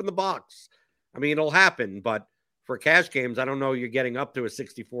show up in the box. I mean, it'll happen. But for cash games, I don't know you're getting up to a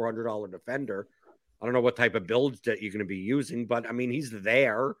 $6,400 defender. I don't know what type of builds that you're going to be using, but I mean, he's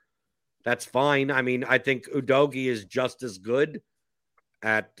there. that's fine. I mean, I think Udogie is just as good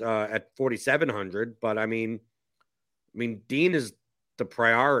at 4,700, but I mean, Dean is the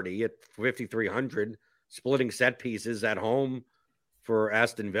priority at 5,300, splitting set pieces at home for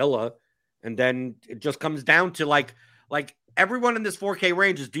Aston Villa, and then it just comes down to like everyone in this 4K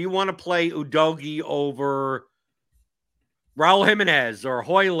range is: do you want to play Udogie over Raul Jimenez or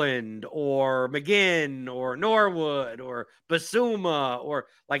Hoyland or McGinn or Norwood or Basuma, or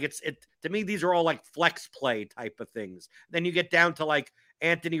like it to me, these are all like flex play type of things. Then you get down to like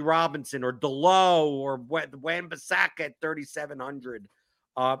Anthony Robinson or Delo or Wan-Bissaka at 3,700.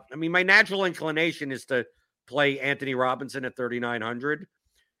 I mean, my natural inclination is to play Anthony Robinson at 3,900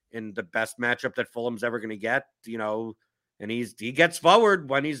 in the best matchup that Fulham's ever going to get, and he gets forward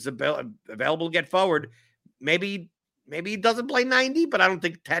when he's available to get forward. Maybe he doesn't play 90, but I don't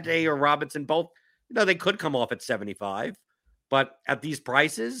think Tete or Robinson both, they could come off at 75. But at these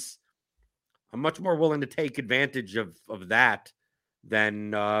prices, I'm much more willing to take advantage of that than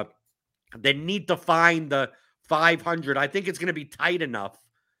need to find the 500. I think it's going to be tight enough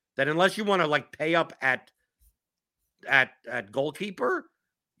that unless you want to like pay up at goalkeeper,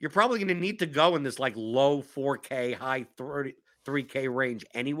 you're probably going to need to go in this like low 4K, high 3K range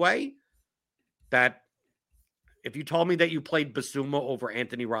anyway. That if you told me that you played Basuma over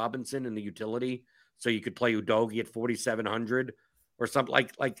Anthony Robinson in the utility, so you could play Udogie at 4,700 or something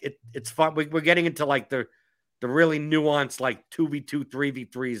it's fun. We're getting into like the really nuanced like 2v2,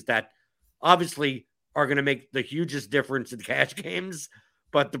 3v3s that obviously are going to make the hugest difference in cash games,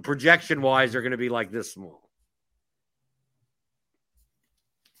 but the projection wise are going to be like this small.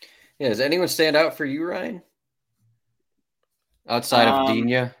 Yeah, does anyone stand out for you, Ryan? Outside of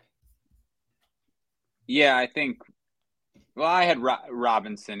Digne? Yeah, I think. Well, I had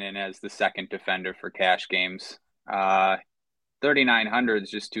Robinson in as the second defender for cash games. 3,900 is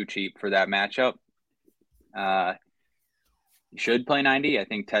just too cheap for that matchup. You should play 90. I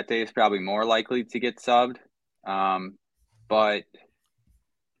think Tete is probably more likely to get subbed. But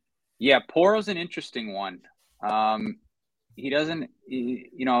yeah, Poro's an interesting one. He doesn't,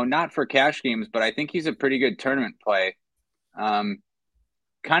 not for cash games, but I think he's a pretty good tournament play. Kind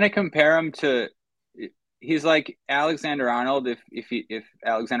of compare him to, he's like Alexander Arnold if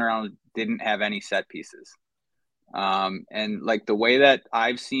Alexander Arnold didn't have any set pieces. And like the way that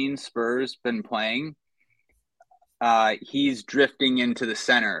I've seen Spurs been playing, he's drifting into the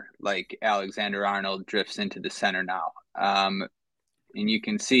center like Alexander Arnold drifts into the center now. And you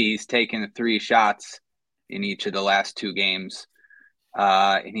can see he's taken 3 shots in each of the last 2 games.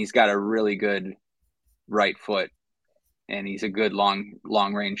 And he's got a really good right foot, and he's a good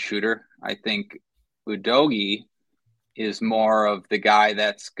long range shooter. I think Udogie is more of the guy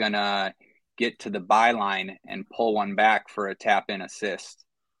that's going to get to the byline and pull one back for a tap-in assist.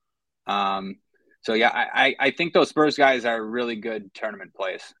 So, yeah, I think those Spurs guys are really good tournament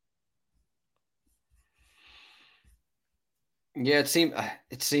plays. Yeah,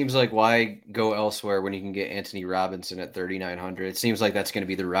 it seems like why go elsewhere when you can get Anthony Robinson at 3,900. It seems like that's going to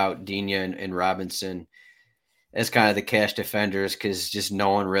be the route, Digne and Robinson as kind of the cash defenders, because just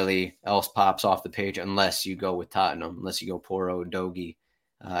no one really else pops off the page unless you go with Tottenham, unless you go Porro, Udogie.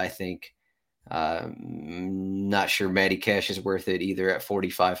 I think not sure Matty Cash is worth it either at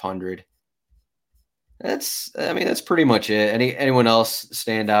 4,500. That's pretty much it. Anyone else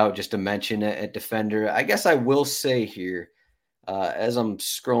stand out just to mention it at defender? I guess I will say here, as I'm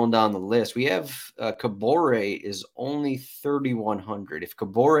scrolling down the list, we have Kabore is only 3,100. If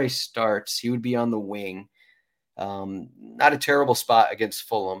Kabore starts, he would be on the wing. Not a terrible spot against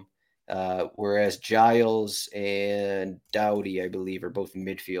Fulham, whereas Giles and Doughty, I believe, are both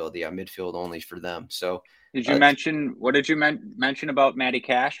midfield. Yeah, midfield only for them. So, did you mention what did you mention about Matty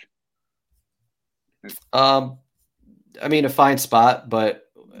Cash? I mean, a fine spot, but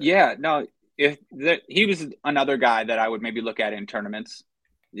yeah, no. He was another guy that I would maybe look at in tournaments.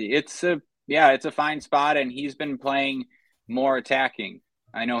 It's a fine spot, and he's been playing more attacking.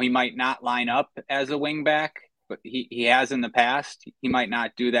 I know he might not line up as a wing back, but he has in the past. He might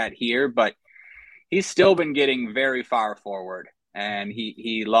not do that here, but he's still been getting very far forward, and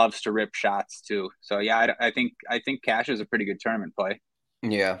he loves to rip shots too. So yeah, I think Cash is a pretty good tournament play.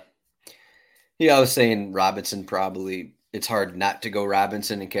 Yeah. Yeah, I was saying Robinson probably. It's hard not to go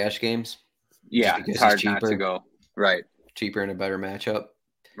Robinson in cash games. Yeah, it's hard not to go. Right. Cheaper and a better matchup.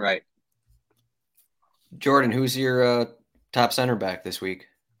 Right. Jordan, who's your top center back this week?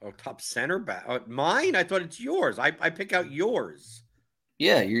 Oh, top center back. Mine? I thought it's yours. I pick out yours.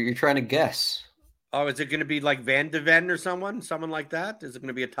 Yeah, you're trying to guess. Oh, is it going to be like Van de Ven or someone like that? Is it going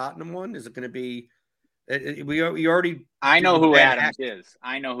to be a Tottenham one? Is it going to be We already. I know who Adams is.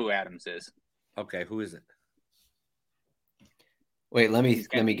 I know who Adams is. Okay, who is it? Wait, let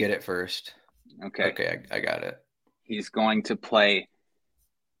me get it first. Okay, I got it. He's going to play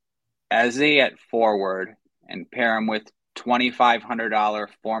Eze at forward and pair him with $2,500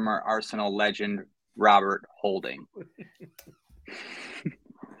 former Arsenal legend Robert Holding.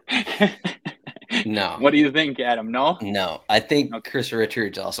 No. What do you think, Adam? No. I think Chris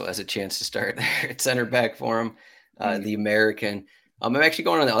Richards also has a chance to start there at center back for him, the American. I'm actually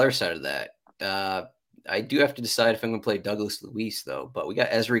going on the other side of that. I do have to decide if I'm going to play Douglas Luiz, though. But we got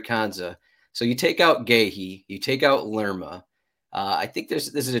Ezri Konsa. So you take out Gahey, you take out Lerma. I think this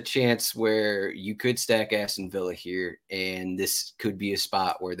is a chance where you could stack Aston Villa here, and this could be a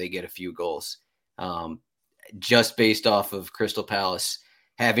spot where they get a few goals. Just based off of Crystal Palace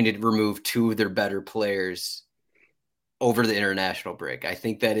having to remove two of their better players over the international break. I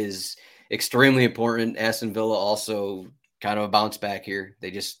think that is extremely important. Aston Villa also kind of a bounce back here.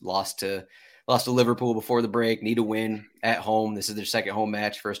 They just lost to Liverpool before the break, need a win at home. This is their second home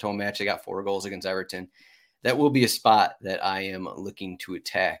match. First home match, they got 4 goals against Everton. That will be a spot that I am looking to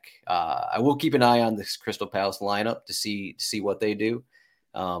attack. I will keep an eye on this Crystal Palace lineup to see what they do.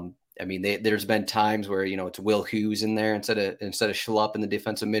 I mean, there's been times where, it's Will Hughes in there instead of Schlupp in the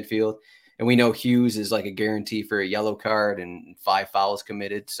defensive midfield. And we know Hughes is like a guarantee for a yellow card and 5 fouls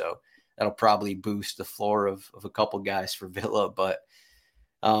committed. So that'll probably boost the floor of a couple guys for Villa. But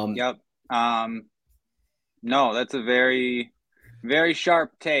yep. No, that's a very, very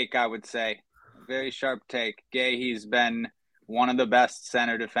sharp take, I would say. Very sharp take. Gahey's been one of the best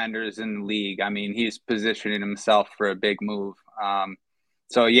center defenders in the league. I mean, he's positioning himself for a big move.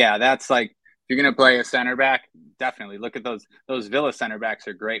 So yeah, that's like, if you're going to play a center back, definitely look at those Villa center backs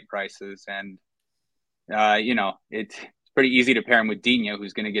are great prices. And, it's pretty easy to pair him with Digne,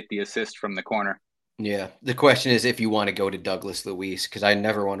 who's going to get the assist from the corner. Yeah. The question is if you want to go to Douglas Luiz, because I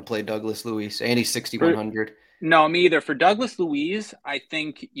never want to play Douglas Luiz. And he's 6,100. No, me either. For Douglas Luiz, I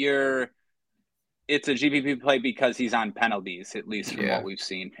think it's a GPP play because he's on penalties, at least from what we've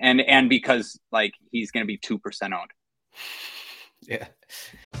seen. And because he's going to be 2% owned. Yeah.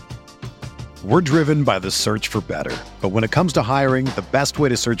 We're driven by the search for better. But when it comes to hiring, the best way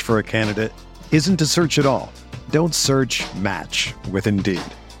to search for a candidate isn't to search at all. Don't search, match with Indeed.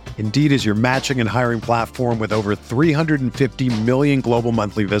 Indeed is your matching and hiring platform with over 350 million global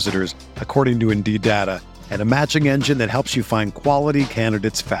monthly visitors, according to Indeed data, and a matching engine that helps you find quality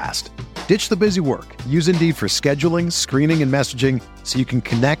candidates fast. Ditch the busy work. Use Indeed for scheduling, screening, and messaging so you can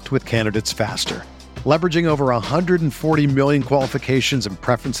connect with candidates faster. Leveraging over 140 million qualifications and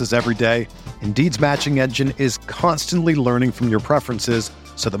preferences every day, Indeed's matching engine is constantly learning from your preferences,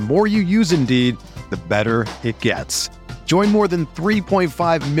 so the more you use Indeed, the better it gets. Join more than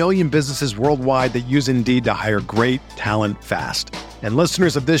 3.5 million businesses worldwide that use Indeed to hire great talent fast. And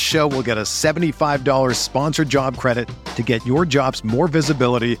listeners of this show will get a $75 sponsored job credit to get your jobs more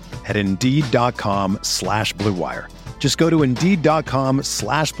visibility at Indeed.com/Blue Wire. Just go to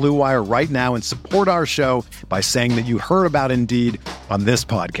Indeed.com/Blue Wire right now and support our show by saying that you heard about Indeed on this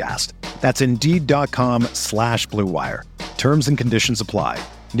podcast. That's Indeed.com/Blue Wire. Terms and conditions apply.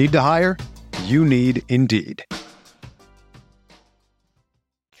 Need to hire? You need Indeed.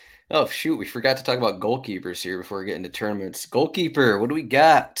 Oh, shoot. We forgot to talk about goalkeepers here before we get into tournaments. Goalkeeper, what do we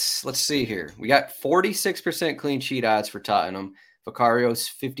got? Let's see here. We got 46% clean sheet odds for Tottenham. Vicario's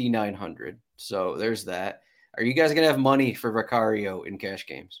 5,900. So there's that. Are you guys going to have money for Vicario in cash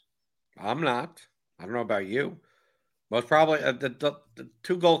games? I'm not. I don't know about you. Most probably the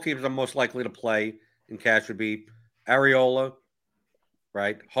 2 goalkeepers I'm most likely to play in cash would be Areola,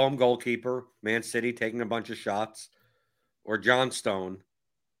 right? Home goalkeeper, Man City taking a bunch of shots, or John Stone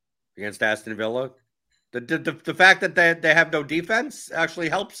against Aston Villa. The fact that they have no defense actually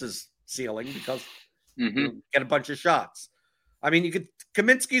helps his ceiling because you get a bunch of shots. I mean,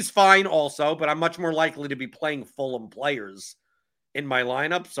 Kaminsky's fine also, but I'm much more likely to be playing Fulham players in my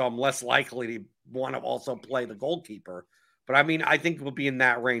lineup, so I'm less likely to want to also play the goalkeeper. But I mean, I think we'll be in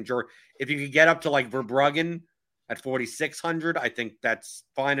that range. Or if you could get up to like Verbruggen at 4,600, I think that's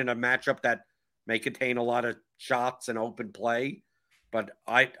fine in a matchup that may contain a lot of shots and open play. But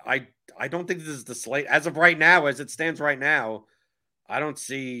I don't think this is the slate as of right now, as it stands right now. I don't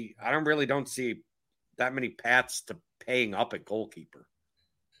see that many paths to paying up at goalkeeper.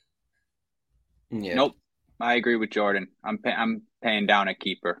 Yeah. Nope. I agree with Jordan. I'm paying down a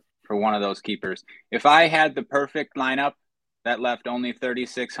keeper for one of those keepers. If I had the perfect lineup that left only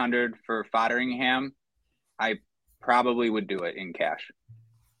 3,600 for Fotheringham, I probably would do it in cash.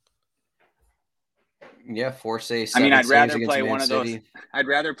 Yeah, 4 saves. I mean, I'd rather play one of those. I'd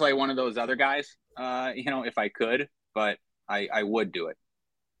rather play one of those other guys if I could, but I would do it.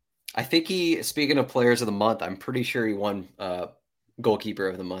 I think speaking of players of the month, I'm pretty sure he won goalkeeper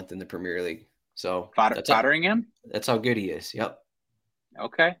of the month in the Premier League. So Fodderingham? That's how good he is. Yep.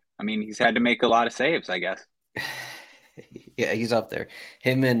 Okay. I mean, he's had to make a lot of saves, I guess. Yeah, he's up there.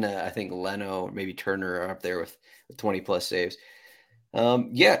 Him and I think Leno, maybe Turner are up there with 20 plus saves.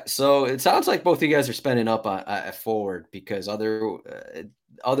 Yeah, so it sounds like both of you guys are spending up at forward because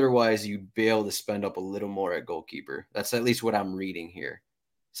otherwise you'd be able to spend up a little more at goalkeeper. That's at least what I'm reading here.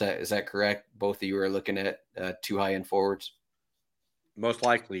 Is that correct? Both of you are looking at two high end forwards? Most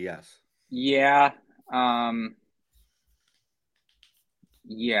likely, yes. Yeah.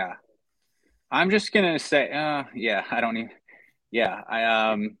 Yeah. I'm just going to say, yeah, I don't even, yeah.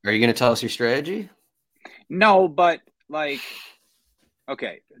 Are you going to tell us your strategy? No, but like,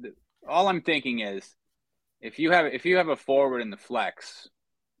 okay. All I'm thinking is if you have a forward in the flex,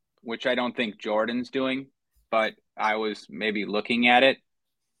 which I don't think Jordan's doing, but I was maybe looking at it,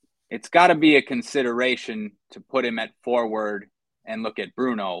 it's got to be a consideration to put him at forward and look at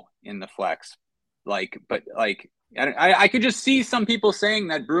Bruno in the flex. I could just see some people saying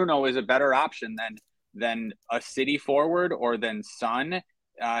that Bruno is a better option than a City forward or than Son.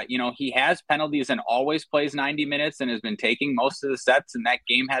 He has penalties and always plays 90 minutes and has been taking most of the sets, and that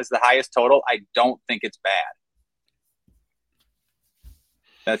game has the highest total. I don't think it's bad.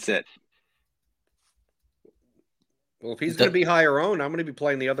 That's it. Well, if he's going to be higher owned, I'm going to be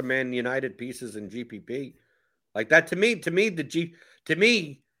playing the other Man United pieces in GPP. Like that to me, the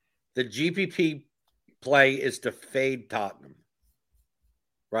GPP play is to fade Tottenham,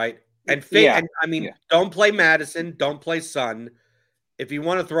 right? And don't play Madison, don't play Son. If you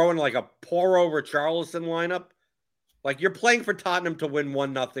want to throw in like a Porro Richarlison lineup, like you're playing for Tottenham to win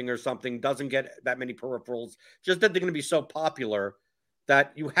 1-0 or something, doesn't get that many peripherals. Just that they're going to be so popular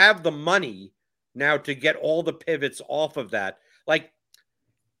that you have the money now to get all the pivots off of that. Like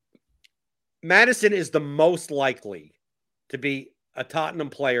Madison is the most likely to be a Tottenham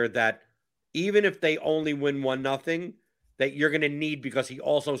player that even if they only win 1-0, that you're going to need because he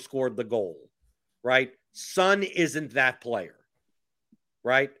also scored the goal, right? Son isn't that player,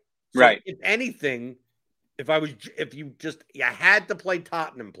 right? So right. If anything, if you had to play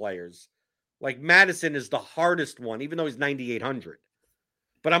Tottenham players, like Madison is the hardest one, even though he's 9,800.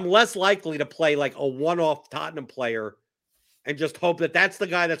 But I'm less likely to play like a one-off Tottenham player and just hope that that's the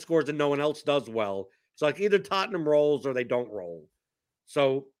guy that scores and no one else does well. So like either Tottenham rolls or they don't roll.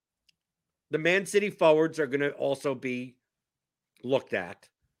 So the Man City forwards are going to also be looked at.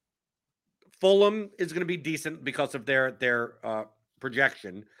 Fulham is going to be decent because of their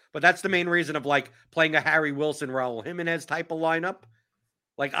projection. But that's the main reason of like playing a Harry Wilson, Raul Jimenez type of lineup.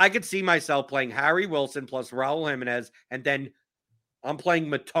 Like I could see myself playing Harry Wilson plus Raul Jimenez, and then I'm playing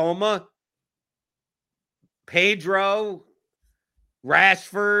Matoma, Pedro,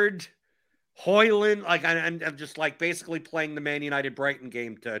 Rashford, Højlund. Like I'm just like basically playing the Man United Brighton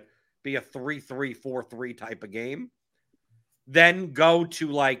game to be a 3-3-4-3 type of game. Then go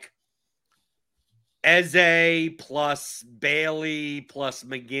to like Eze plus Bailey plus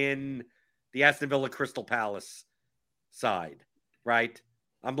McGinn, the Aston Villa Crystal Palace side, right?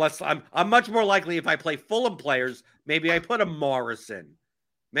 I'm much more likely if I play Fulham players, maybe I put a Morrison,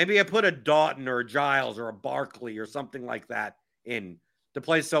 maybe I put a Doughton or a Giles or a Barkley or something like that in to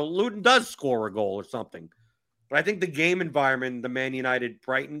play. So Luton does score a goal or something. But I think the game environment, the Man United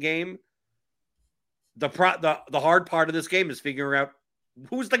Brighton game, the hard part of this game is figuring out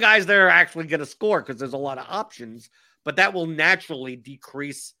who's the guys that are actually going to score because there's a lot of options, but that will naturally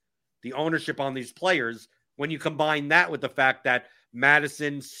decrease the ownership on these players when you combine that with the fact that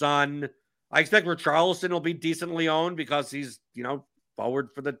Madison, Son, I expect Richarlison will be decently owned because he's, forward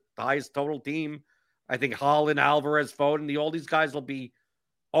for the highest total team. I think Haaland, Alvarez, Foden, all these guys will be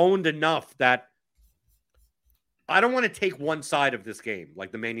owned enough that I don't want to take one side of this game,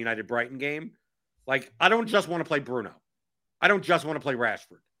 like the Man United Brighton game. Like, I don't just want to play Bruno. I don't just want to play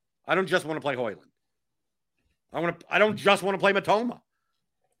Rashford. I don't just want to play Højlund. I don't just want to play Matoma.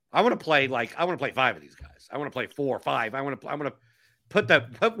 I want to play 5 of these guys. I want to play 4 or 5. I want to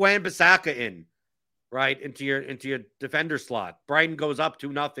put Wan-Bissaka in, right, into your defender slot. Brighton goes up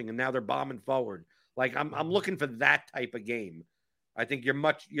 2-0 and now they're bombing forward. Like I'm looking for that type of game. I think you're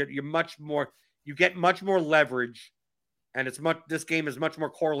much more, you get much more leverage, and this game is much more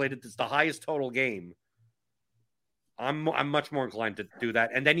correlated. It's the highest total game. I'm much more inclined to do that.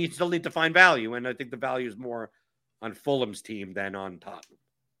 And then you still need to find value. And I think the value is more on Fulham's team than on Tottenham.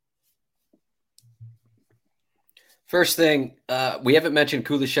 First thing, we haven't mentioned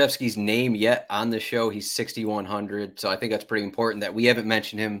Kulishevsky's name yet on the show. He's 6,100. So I think that's pretty important that we haven't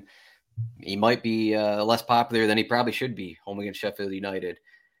mentioned him He might be less popular than he probably should be home against Sheffield United.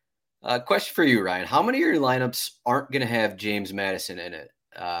 Question for you, Ryan. How many of your lineups aren't going to have James Madison in it?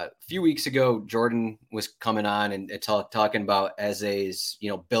 A few weeks ago, Jordan was coming on and talking about Eze's,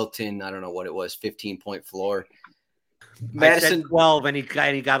 built-in, I don't know what it was, 15-point floor. Madison, I said 12, and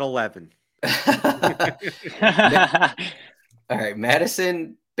he got 11. All right,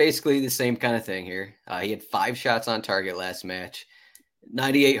 Madison, basically the same kind of thing here. He had 5 shots on target last match,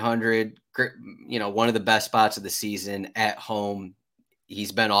 9,800. One of the best spots of the season at home.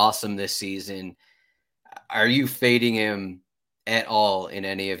 He's been awesome this season. Are you fading him at all in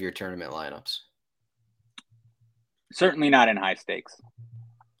any of your tournament lineups? Certainly not in high stakes.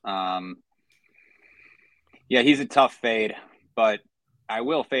 Yeah, he's a tough fade, but I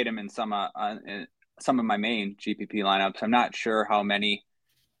will fade him in some of my main GPP lineups. I'm not sure how many.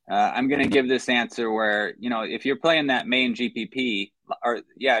 I'm going to give this answer where, if you're playing that main GPP,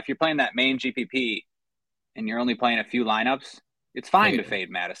 if you're playing that main GPP and you're only playing a few lineups, it's fine to fade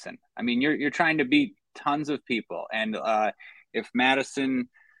Madison. I mean, you're trying to beat tons of people. And if Madison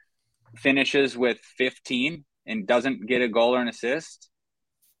finishes with 15 and doesn't get a goal or an assist,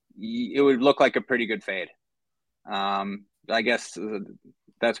 it would look like a pretty good fade. I guess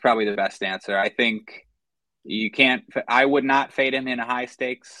that's probably the best answer. I think I would not fade him in a high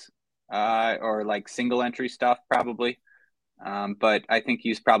stakes or like single entry stuff probably. But I think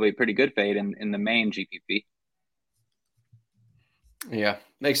he's probably a pretty good fade in the main GPP. Yeah,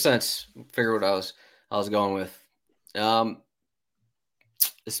 makes sense. Figure what I was going with.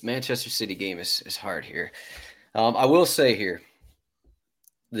 This Manchester City game is hard here. I will say here,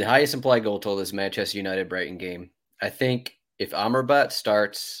 the highest implied goal total is Manchester United Brighton game. I think if Amrabat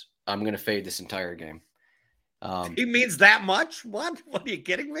starts, I'm going to fade this entire game. He means that much? What? What are you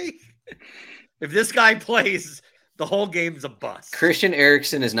kidding me? If this guy plays, the whole game's a bust. Christian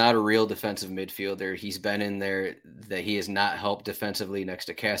Eriksen is not a real defensive midfielder. He's been in there that he has not helped defensively next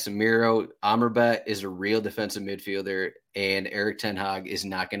to Casemiro. Amrabat is a real defensive midfielder, and Erik ten Hag is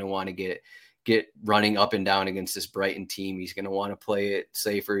not going to want to get running up and down against this Brighton team. He's going to want to play it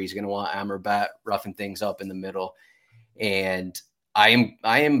safer. He's going to want Amrabat roughing things up in the middle. And I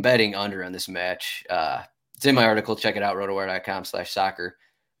am betting under on this match. It's in my article. Check it out, rotowire.com/soccer.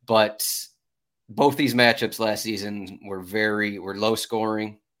 But both these matchups last season were low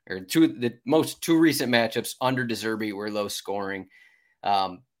scoring. The two recent matchups under De Zerbi were low scoring.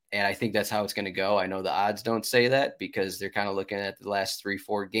 And I think that's how it's going to go. I know the odds don't say that because they're kind of looking at the last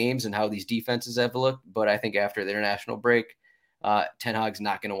 3-4 games and how these defenses have looked. But I think after the international break, Ten Hag's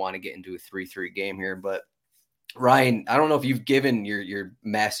not going to want to get into a 3-3 game here. But Ryan, I don't know if you've given your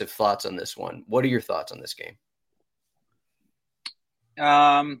massive thoughts on this one. What are your thoughts on this game?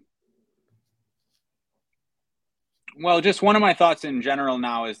 Well, just one of my thoughts in general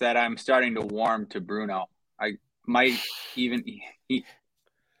now is that I'm starting to warm to Bruno. I might even he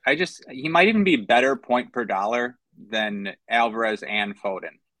might even be better point per dollar than Alvarez and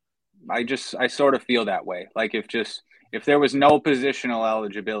Foden. I sort of feel that way. Like if there was no positional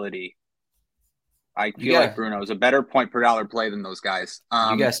eligibility, I feel like Bruno is a better point per dollar play than those guys.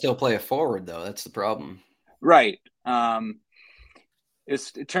 You guys still play a forward though. That's the problem. Right. As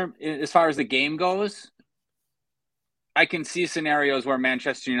far as the game goes, I can see scenarios where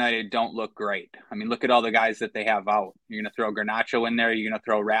Manchester United don't look great. I mean, look at all the guys that they have out. You're going to throw Garnacho in there. You're going to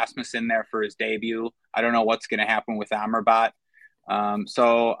throw Rasmus in there for his debut. I don't know what's going to happen with Amrabat.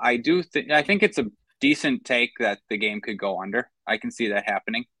 So I think it's a decent take that the game could go under. I can see that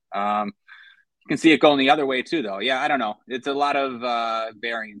happening. You can see it going the other way too, though. Yeah, I don't know. It's a lot of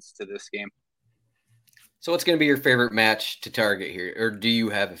variance to this game. So what's going to be your favorite match to target here? Or do you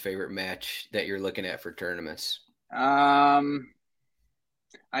have a favorite match that you're looking at for tournaments? I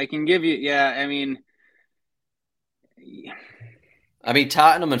can give you, I mean,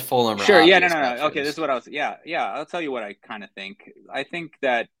 Tottenham and Fulham. Sure. Yeah. No. Okay. This is what I was. Yeah. I'll tell you what I kind of think. I think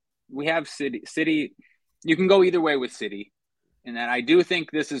that we have City. You can go either way with City, and that I do think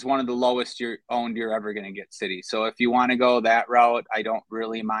this is one of the lowest you're ever going to get City. So if you want to go that route, I don't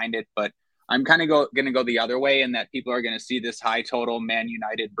really mind it, but I'm kind of going to go the other way, in that people are going to see this high total Man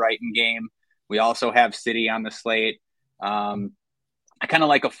United Brighton game. We also have City on the slate. I kind of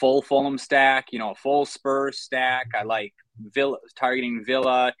like a full Fulham stack, a full Spurs stack. I like Villa, targeting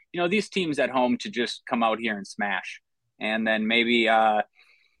Villa, these teams at home to just come out here and smash. And then maybe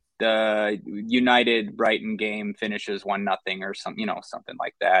the United Brighton game finishes 1-0 or something, something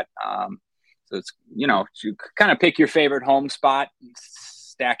like that. So it's, you kind of pick your favorite home spot,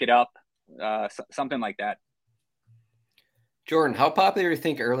 stack it up, something like that. Jordan, how popular do you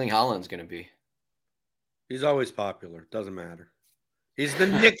think Erling Haaland's going to be? He's always popular. Doesn't matter. He's the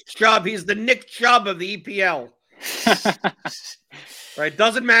Nick Chubb. He's the Nick Chubb of the EPL. Right?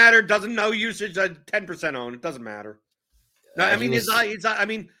 Doesn't matter. Doesn't know usage. 10% owned. It doesn't matter. No, I mean,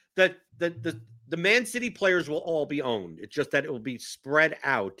 the Man City players will all be owned. It's just that it will be spread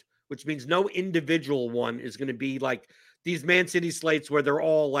out, which means no individual one is going to be like these Man City slates where they're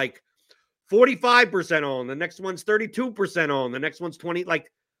all like 45% owned. The next one's 32% owned. The next one's 20.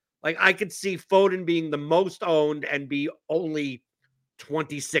 Like I could see Foden being the most owned and be only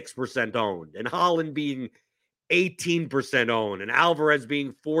 26% owned, and Haaland being 18% owned, and Alvarez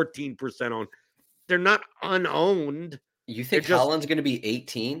being 14% owned. They're not unowned. You think Haaland's going to be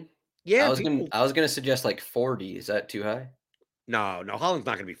 18? Yeah, I was going to suggest like 40. Is that too high? No, Haaland's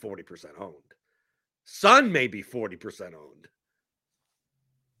not going to be 40% owned. Son may be 40% owned.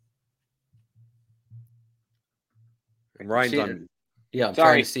 And Ryan's on. Yeah, I'm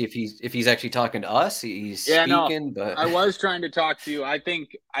trying to see if he's actually talking to us. He's speaking, but I was trying to talk to you. I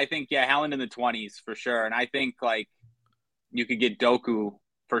think Haaland in the 20s for sure, and I think like you could get Doku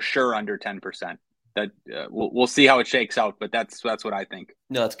for sure under 10%. That we'll see how it shakes out, but that's what I think.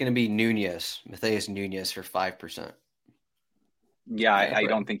 No, it's going to be Matheus Nunes for 5%. Yeah, I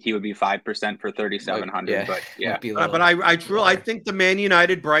don't think he would be 5% for 3,700. But yeah, but I think the Man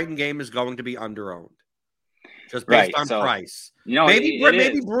United Brighton game is going to be underowned. Just based on price. You know, maybe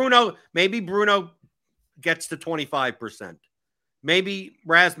Bruno gets to 25%. Maybe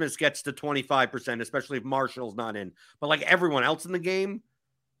Rasmus gets to 25%, especially if Martial's not in. But like everyone else in the game,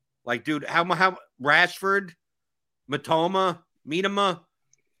 like dude, how Rashford, Mitoma,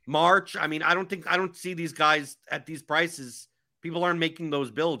 March. I mean, I don't see these guys at these prices. People aren't making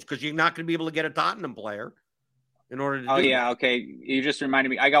those builds because you're not going to be able to get a Tottenham player. In order to okay. You just reminded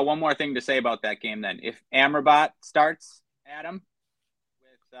me. I got one more thing to say about that game then. If Amrabat starts, Adam,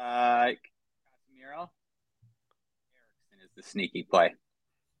 with Casemiro, Eriksen is the sneaky play.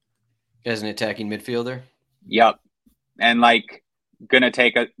 As an attacking midfielder? Yep. And like gonna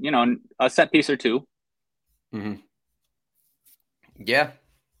take a set piece or two. Mm-hmm. Yeah.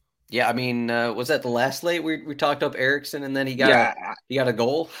 Yeah, I mean, was that the last slate we talked up Eriksen and then he got a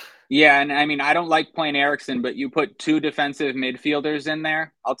goal? Yeah, and I mean, I don't like playing Eriksen, but you put two defensive midfielders in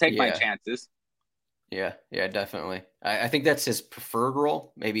there, I'll take my chances. Yeah, definitely. I think that's his preferred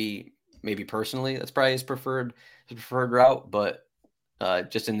role. Maybe personally, that's probably his preferred route. But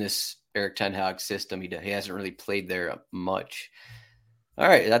just in this Erik ten Hag system, he hasn't really played there much. All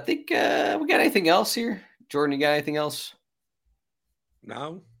right, I think we got anything else here, Jordan? You got anything else?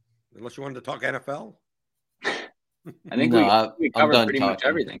 No, unless you wanted to talk NFL. I think we covered pretty much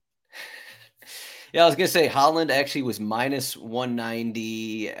everything. Yeah, I was going to say Haaland actually was minus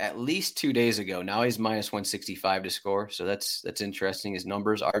 190 at least 2 days ago. Now he's minus 165 to score. So that's interesting. His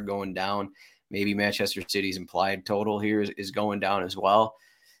numbers are going down. Maybe Manchester City's implied total here is going down as well.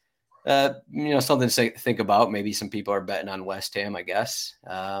 Something to think about. Maybe some people are betting on West Ham, I guess.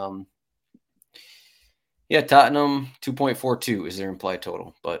 Tottenham 2.42 is their implied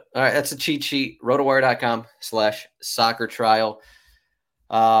total. But all right, that's a cheat sheet. Rotowire.com/soccer trial.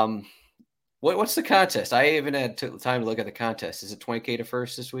 What's the contest? I haven't had time to look at the contest. Is it 20K to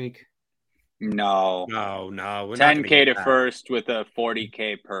first this week? No. 10K to first with a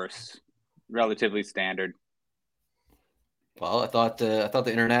 40K purse. Relatively standard. Well, I thought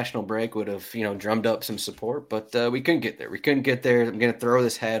the international break would have, drummed up some support, but we couldn't get there. I'm going to throw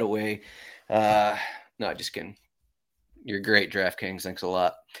this hat away. No, just kidding. You're great, DraftKings. Thanks a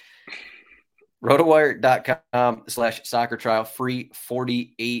lot. Rotowire.com/soccer trial, free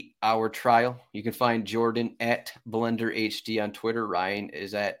 48-hour trial. You can find Jordan at BlenderHD on Twitter. Ryan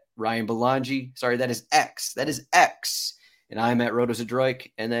is at Ryan Belangi. Sorry, that is X. And I'm at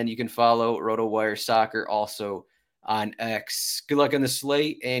Rotozadroik. And then you can follow RotoWire Soccer also on X. Good luck on the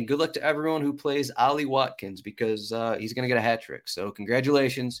slate, and good luck to everyone who plays Ollie Watkins because he's going to get a hat trick. So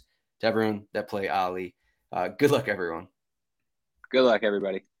congratulations to everyone that play Ollie. Good luck, everyone. Good luck,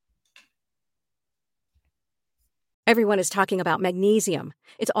 everybody. Everyone is talking about magnesium.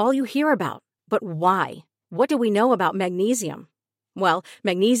 It's all you hear about. But why? What do we know about magnesium? Well,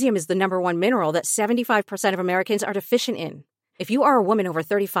 magnesium is the number one mineral that 75% of Americans are deficient in. If you are a woman over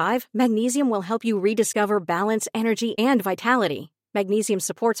 35, magnesium will help you rediscover balance, energy, and vitality. Magnesium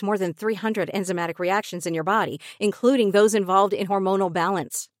supports more than 300 enzymatic reactions in your body, including those involved in hormonal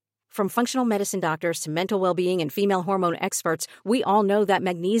balance. From functional medicine doctors to mental well-being and female hormone experts, we all know that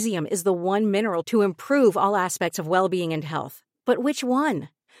magnesium is the one mineral to improve all aspects of well-being and health. But which one?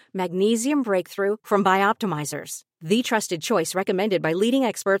 Magnesium Breakthrough from Bioptimizers, the trusted choice recommended by leading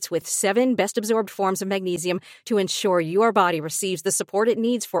experts with 7 best-absorbed forms of magnesium to ensure your body receives the support it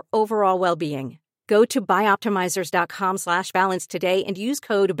needs for overall well-being. Go to bioptimizers.com/balance today and use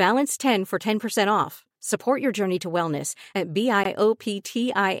code BALANCE10 for 10% off. Support your journey to wellness at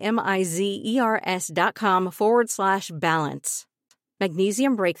bioptimizers.com/balance.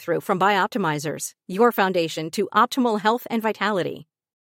 Magnesium Breakthrough from Bioptimizers, your foundation to optimal health and vitality.